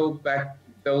Rico back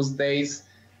those days,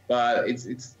 but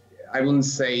I wouldn't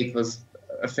say it was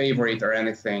a favorite or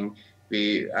anything.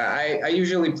 I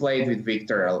usually played with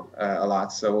Viktor a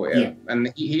lot, so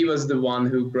and he was the one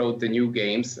who brought the new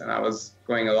games, and I was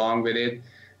going along with it.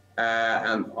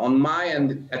 And on my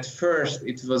end, at first,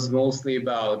 it was mostly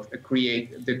about the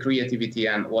creativity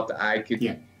and what I could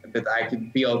that I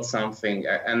could build something,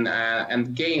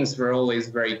 and games were always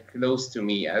very close to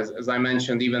me. As I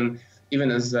mentioned, even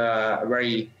as a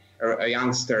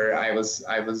youngster, I was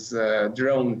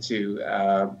drawn to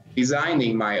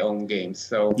designing my own games.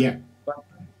 So but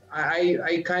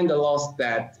I kind of lost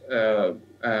that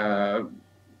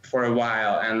for a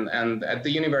while, and at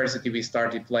the university we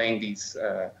started playing these.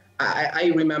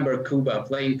 I remember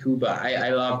playing Cuba. I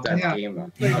love that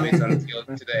game. I love it until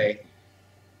today.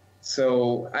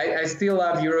 So I still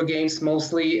love Euro games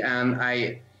mostly, and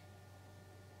I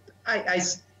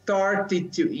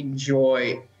started to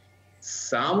enjoy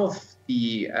some of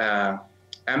the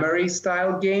Emery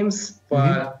style games,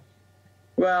 but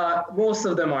well, most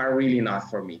of them are really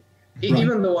not for me. Right.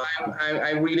 Even though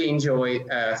I really enjoy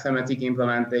thematic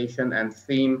implementation and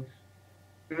theme,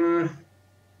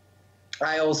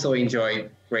 I also enjoy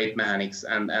great mechanics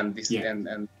and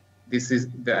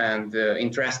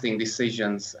interesting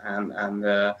decisions and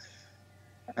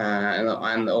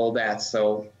all that.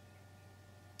 So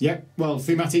well,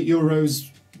 thematic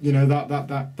Euros,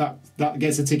 that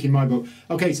gets a tick in my book.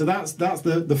 Okay, so that's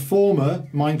the former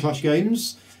Mindclash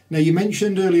Games. Now, you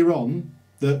mentioned earlier on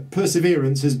that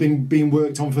Perseverance has been being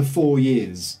worked on for 4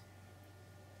 years.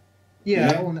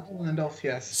 On and off,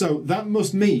 yes. So that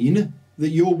must mean that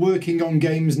you're working on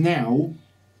games now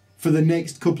for the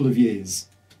next couple of years.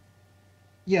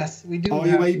 Yes, we do. Are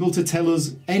you able to tell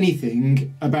us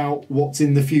anything about what's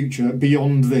in the future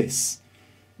beyond this,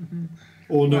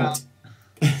 or not?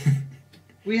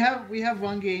 Well, we have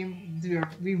one game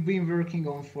we've been working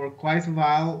on for quite a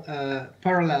while,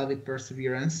 parallel with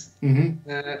Perseverance,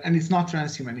 and it's not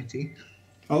Transhumanity.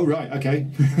 Oh right, okay.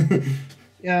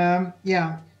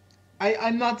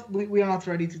 I'm not. We are not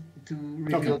ready to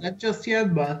reveal that just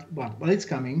yet, but it's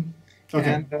coming.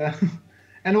 Okay.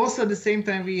 And also at the same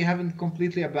time, we haven't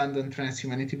completely abandoned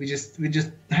Transhumanity. We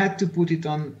just had to put it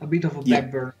on a bit of a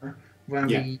back burner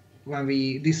when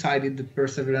we decided that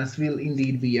Perseverance will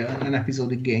indeed be an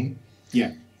episodic game.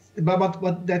 Yeah.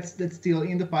 But that's still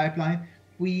in the pipeline.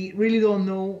 We really don't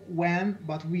know when,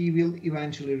 but we will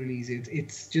eventually release it.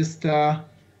 It's just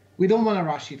we don't want to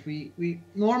rush it. We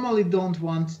normally don't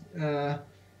want to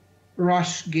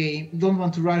rush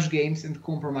games and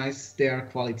compromise their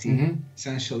quality.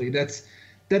 Essentially,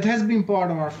 that has been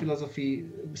part of our philosophy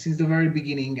since the very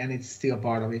beginning, and it's still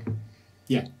part of it.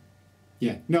 Yeah.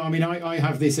 No, I mean, I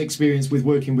have this experience with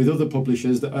working with other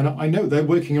publishers, and I know they're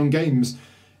working on games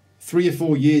 3 or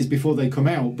 4 years before they come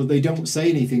out, but they don't say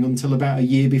anything until about a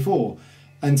year before.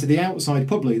 And to the outside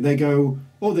public, they go,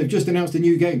 "Oh, they've just announced a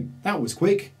new game. That was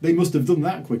quick. They must have done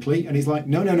that quickly." And it's like,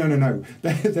 no.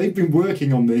 They've been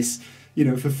working on this,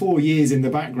 for 4 years in the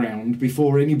background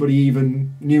before anybody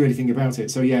even knew anything about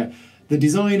it. So yeah, the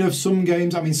design of some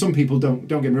games. I mean, some people don't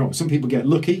get me wrong. Some people get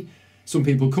lucky. Some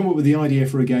people come up with the idea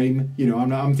for a game.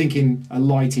 I'm thinking a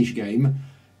lightish game,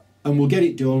 and we'll get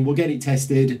it done. We'll get it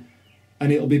tested,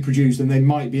 and it'll be produced. And they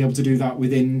might be able to do that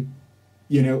within,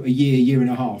 a year and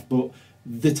a half. But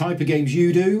the type of games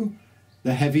you do,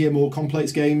 the heavier, more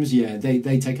complex games,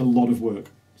 they take a lot of work.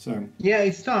 So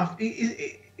it's tough.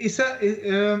 It's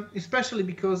especially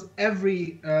because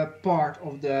every part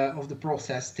of the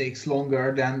process takes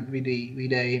longer than with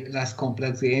a less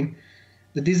complex game.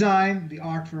 The design, the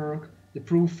artwork, the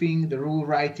proofing, the rule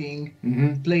writing,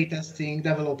 play testing,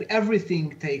 developing,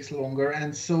 everything takes longer,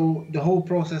 and so the whole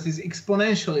process is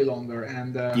exponentially longer.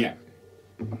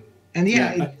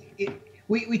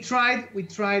 We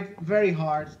tried very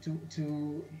hard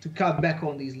to cut back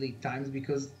on these lead times,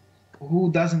 because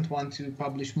who doesn't want to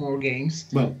publish more games?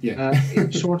 Well,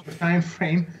 in shorter time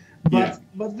frame, but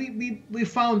but we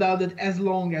found out that as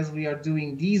long as we are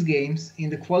doing these games in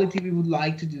the quality we would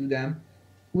like to do them,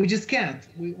 we just can't.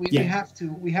 We have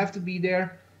to be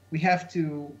there. We have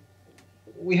to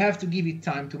give it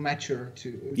time to mature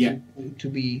to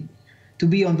be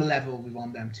on the level we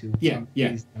want them to. Yeah.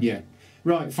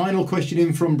 Right, final question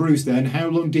in from Bruce then. How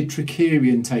long did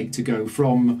Tricarion take to go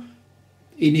from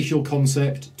initial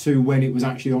concept to when it was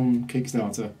actually on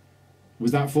Kickstarter?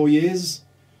 Was that 4 years?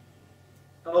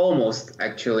 Almost,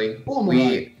 actually.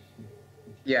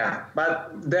 Yeah,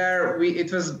 but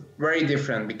it was very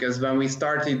different, because when we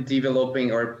started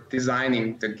developing or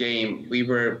designing the game, we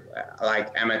were like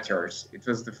amateurs. It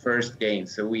was the first game,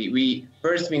 so we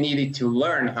needed to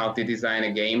learn how to design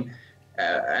a game,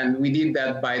 and we did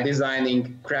that by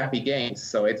designing crappy games.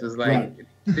 So it was like,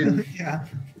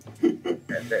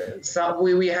 so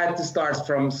we had to start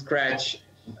from scratch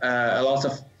a lot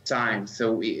of time.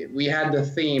 So we had the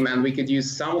theme and we could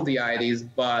use some of the ideas,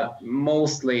 but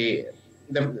mostly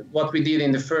what we did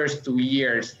in the first 2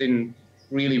 years didn't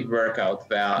really work out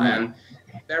well. And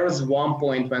there was one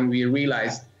point when we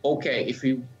realized, okay, if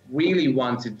we really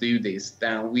want to do this,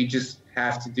 then we just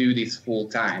have to do this full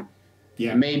time.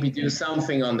 Maybe do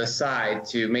something on the side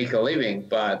to make a living,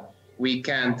 but we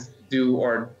can't do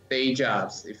our day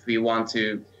jobs if we want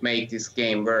to make this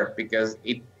game work, because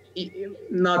even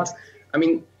now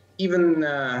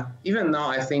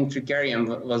I think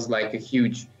Tricarion was like a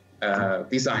huge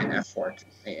design effort.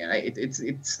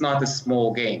 It's not a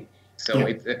small game, so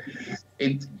it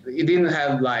didn't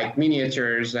have like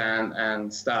miniatures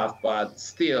and stuff, but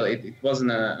still it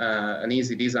wasn't an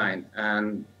easy design,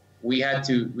 and we had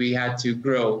to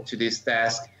grow to this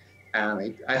task.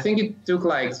 And I think it took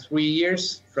like 3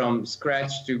 years from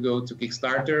scratch to go to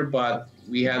Kickstarter, but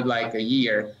we had like a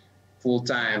year full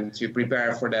time to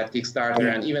prepare for that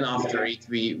Kickstarter. And even after it,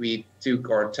 we took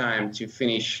our time to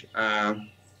finish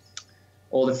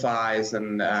all the files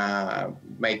and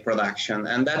make production.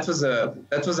 And that was a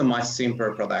much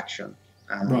simpler production,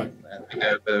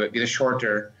 with a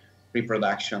shorter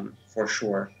pre-production for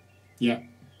sure. Yeah,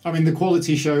 I mean the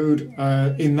quality showed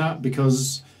in that,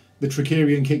 because the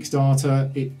Tricarion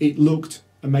Kickstarter, it looked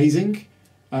amazing.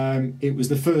 It was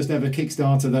the first ever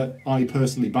Kickstarter that I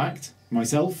personally backed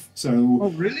myself. So, oh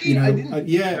really? I didn't.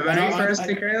 First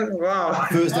Tricarion? Wow.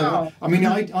 First ever. I mean,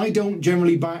 I don't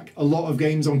generally back a lot of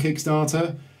games on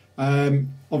Kickstarter.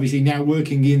 Obviously, now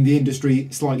working in the industry,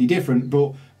 slightly different.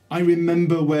 But I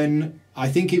remember when I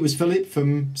think it was Philip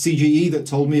from CGE that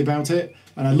told me about it,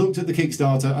 and I looked at the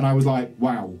Kickstarter and I was like,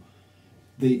 wow.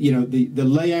 The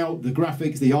layout, the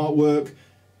graphics, the artwork,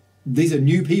 these are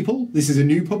new people. This is a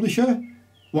new publisher.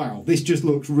 Wow, this just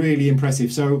looks really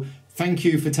impressive. So thank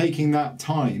you for taking that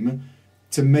time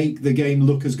to make the game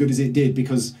look as good as it did,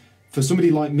 because for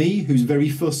somebody like me who's very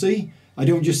fussy, I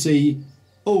don't just see,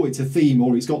 oh, it's a theme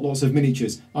or it's got lots of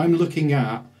miniatures. I'm looking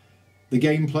at the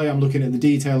gameplay, I'm looking at the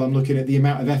detail, I'm looking at the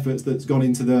amount of efforts that's gone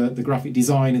into the graphic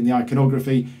design and the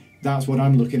iconography. That's what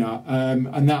I'm looking at.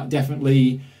 And that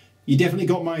you definitely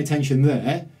got my attention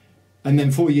there. And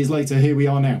then 4 years later, here we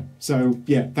are now. So,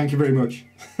 yeah, thank you very much.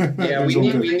 Yeah, we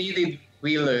needed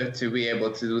Wheeler to be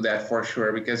able to do that for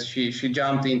sure, because she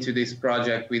jumped into this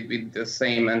project with the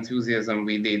same enthusiasm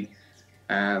we did.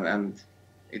 And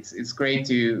it's great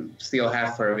to still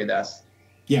have her with us.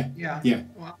 Yeah.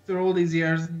 Well, after all these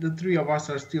years, the three of us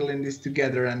are still in this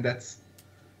together, and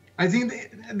I think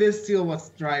that's still what's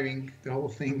driving the whole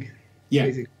thing. Yeah,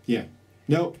 basically. Yeah.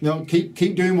 No,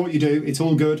 keep doing what you do. It's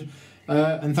all good.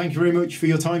 And thank you very much for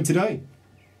your time today.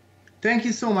 Thank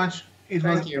you so much.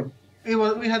 Thank you.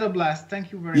 We had a blast.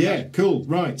 Thank you very much. Yeah, cool.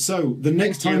 Right. So the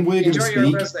next time we're going to speak,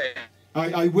 your birthday.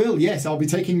 I will. Yes, I'll be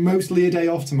taking mostly a day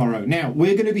off tomorrow. Now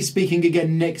we're going to be speaking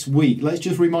again next week. Let's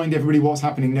just remind everybody what's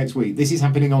happening next week. This is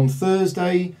happening on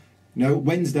Wednesday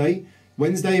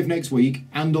of next week,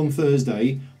 and on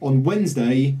Thursday. On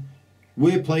Wednesday,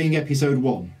 we're playing episode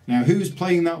 1. Now, who's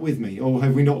playing that with me, or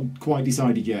have we not quite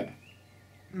decided yet?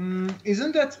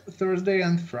 Isn't that Thursday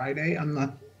and Friday? I'm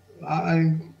not.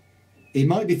 It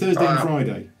might be Thursday and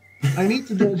Friday. I need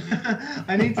to double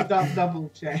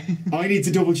check. I need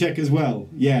to double check as well.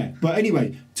 Yeah, but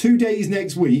anyway, 2 days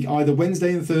next week, either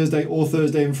Wednesday and Thursday or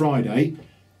Thursday and Friday.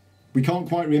 We can't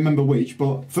quite remember which,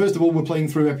 but first of all, we're playing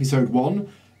through episode 1,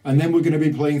 and then we're going to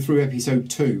be playing through episode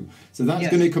 2. So that's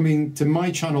going to come into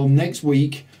my channel next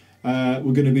week. We're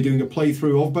going to be doing a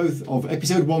playthrough of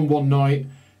episode 1 one night,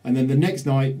 and then the next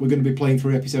night we're going to be playing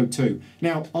through episode 2.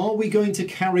 Now, are we going to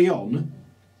carry on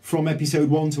from episode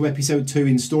 1 to episode 2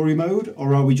 in story mode,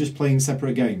 or are we just playing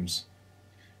separate games?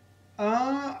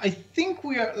 I think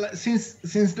we are, since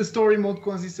the story mode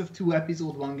consists of 2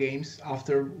 episode 1 games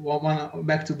after one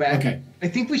back to back. Okay. I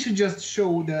think we should just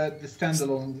show the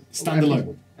standalone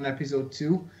episode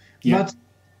 2. Yeah.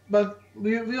 But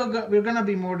we're gonna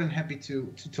be more than happy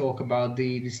to talk about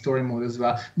the story mode as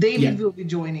well. David will be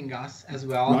joining us as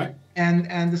well, right?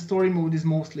 And the story mode is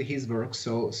mostly his work,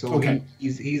 so okay.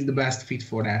 he's the best fit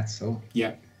for that. So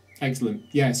yeah, excellent.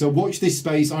 Yeah, so watch this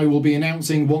space. I will be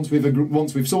announcing once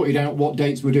we've sorted out what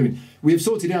dates we're doing. We have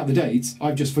sorted out the dates.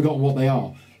 I've just forgotten what they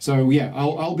are. So yeah,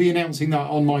 I'll be announcing that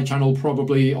on my channel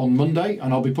probably on Monday,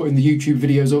 and I'll be putting the YouTube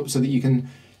videos up so that you can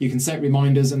set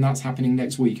reminders, and that's happening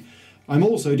next week. I'm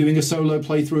also doing a solo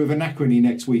playthrough of Anachrony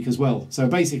next week as well. So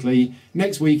basically,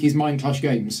 next week is Mindclash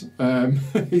Games,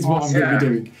 is what I'm going to be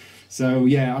doing. So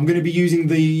yeah, I'm going to be using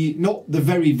not the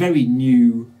very, very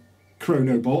new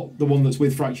Chronobot, the one that's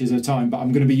with Fractures of Time, but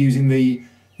I'm going to be using the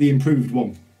improved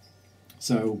one.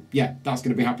 So yeah, that's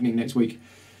going to be happening next week.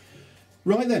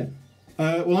 Right then.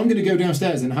 Well, I'm going to go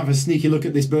downstairs and have a sneaky look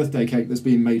at this birthday cake that's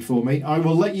being made for me. I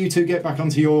will let you two get back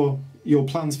onto your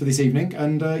plans for this evening,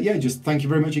 and yeah, just thank you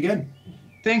very much again.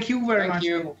 Thank you very much. Thank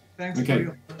you. Thanks for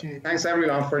the opportunity. Thanks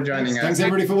everyone for joining us. Thanks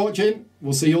everybody for watching.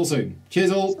 We'll see you all soon.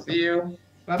 Cheers all. See you.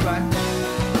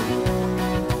 Bye-bye.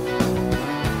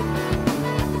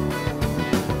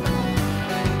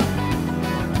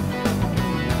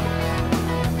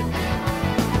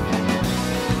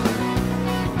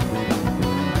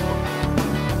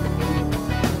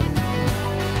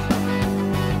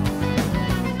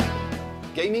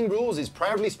 Gaming Rules is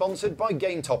proudly sponsored by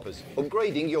Game Toppers,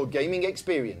 upgrading your gaming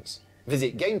experience.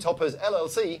 Visit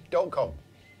GameToppersLLC.com.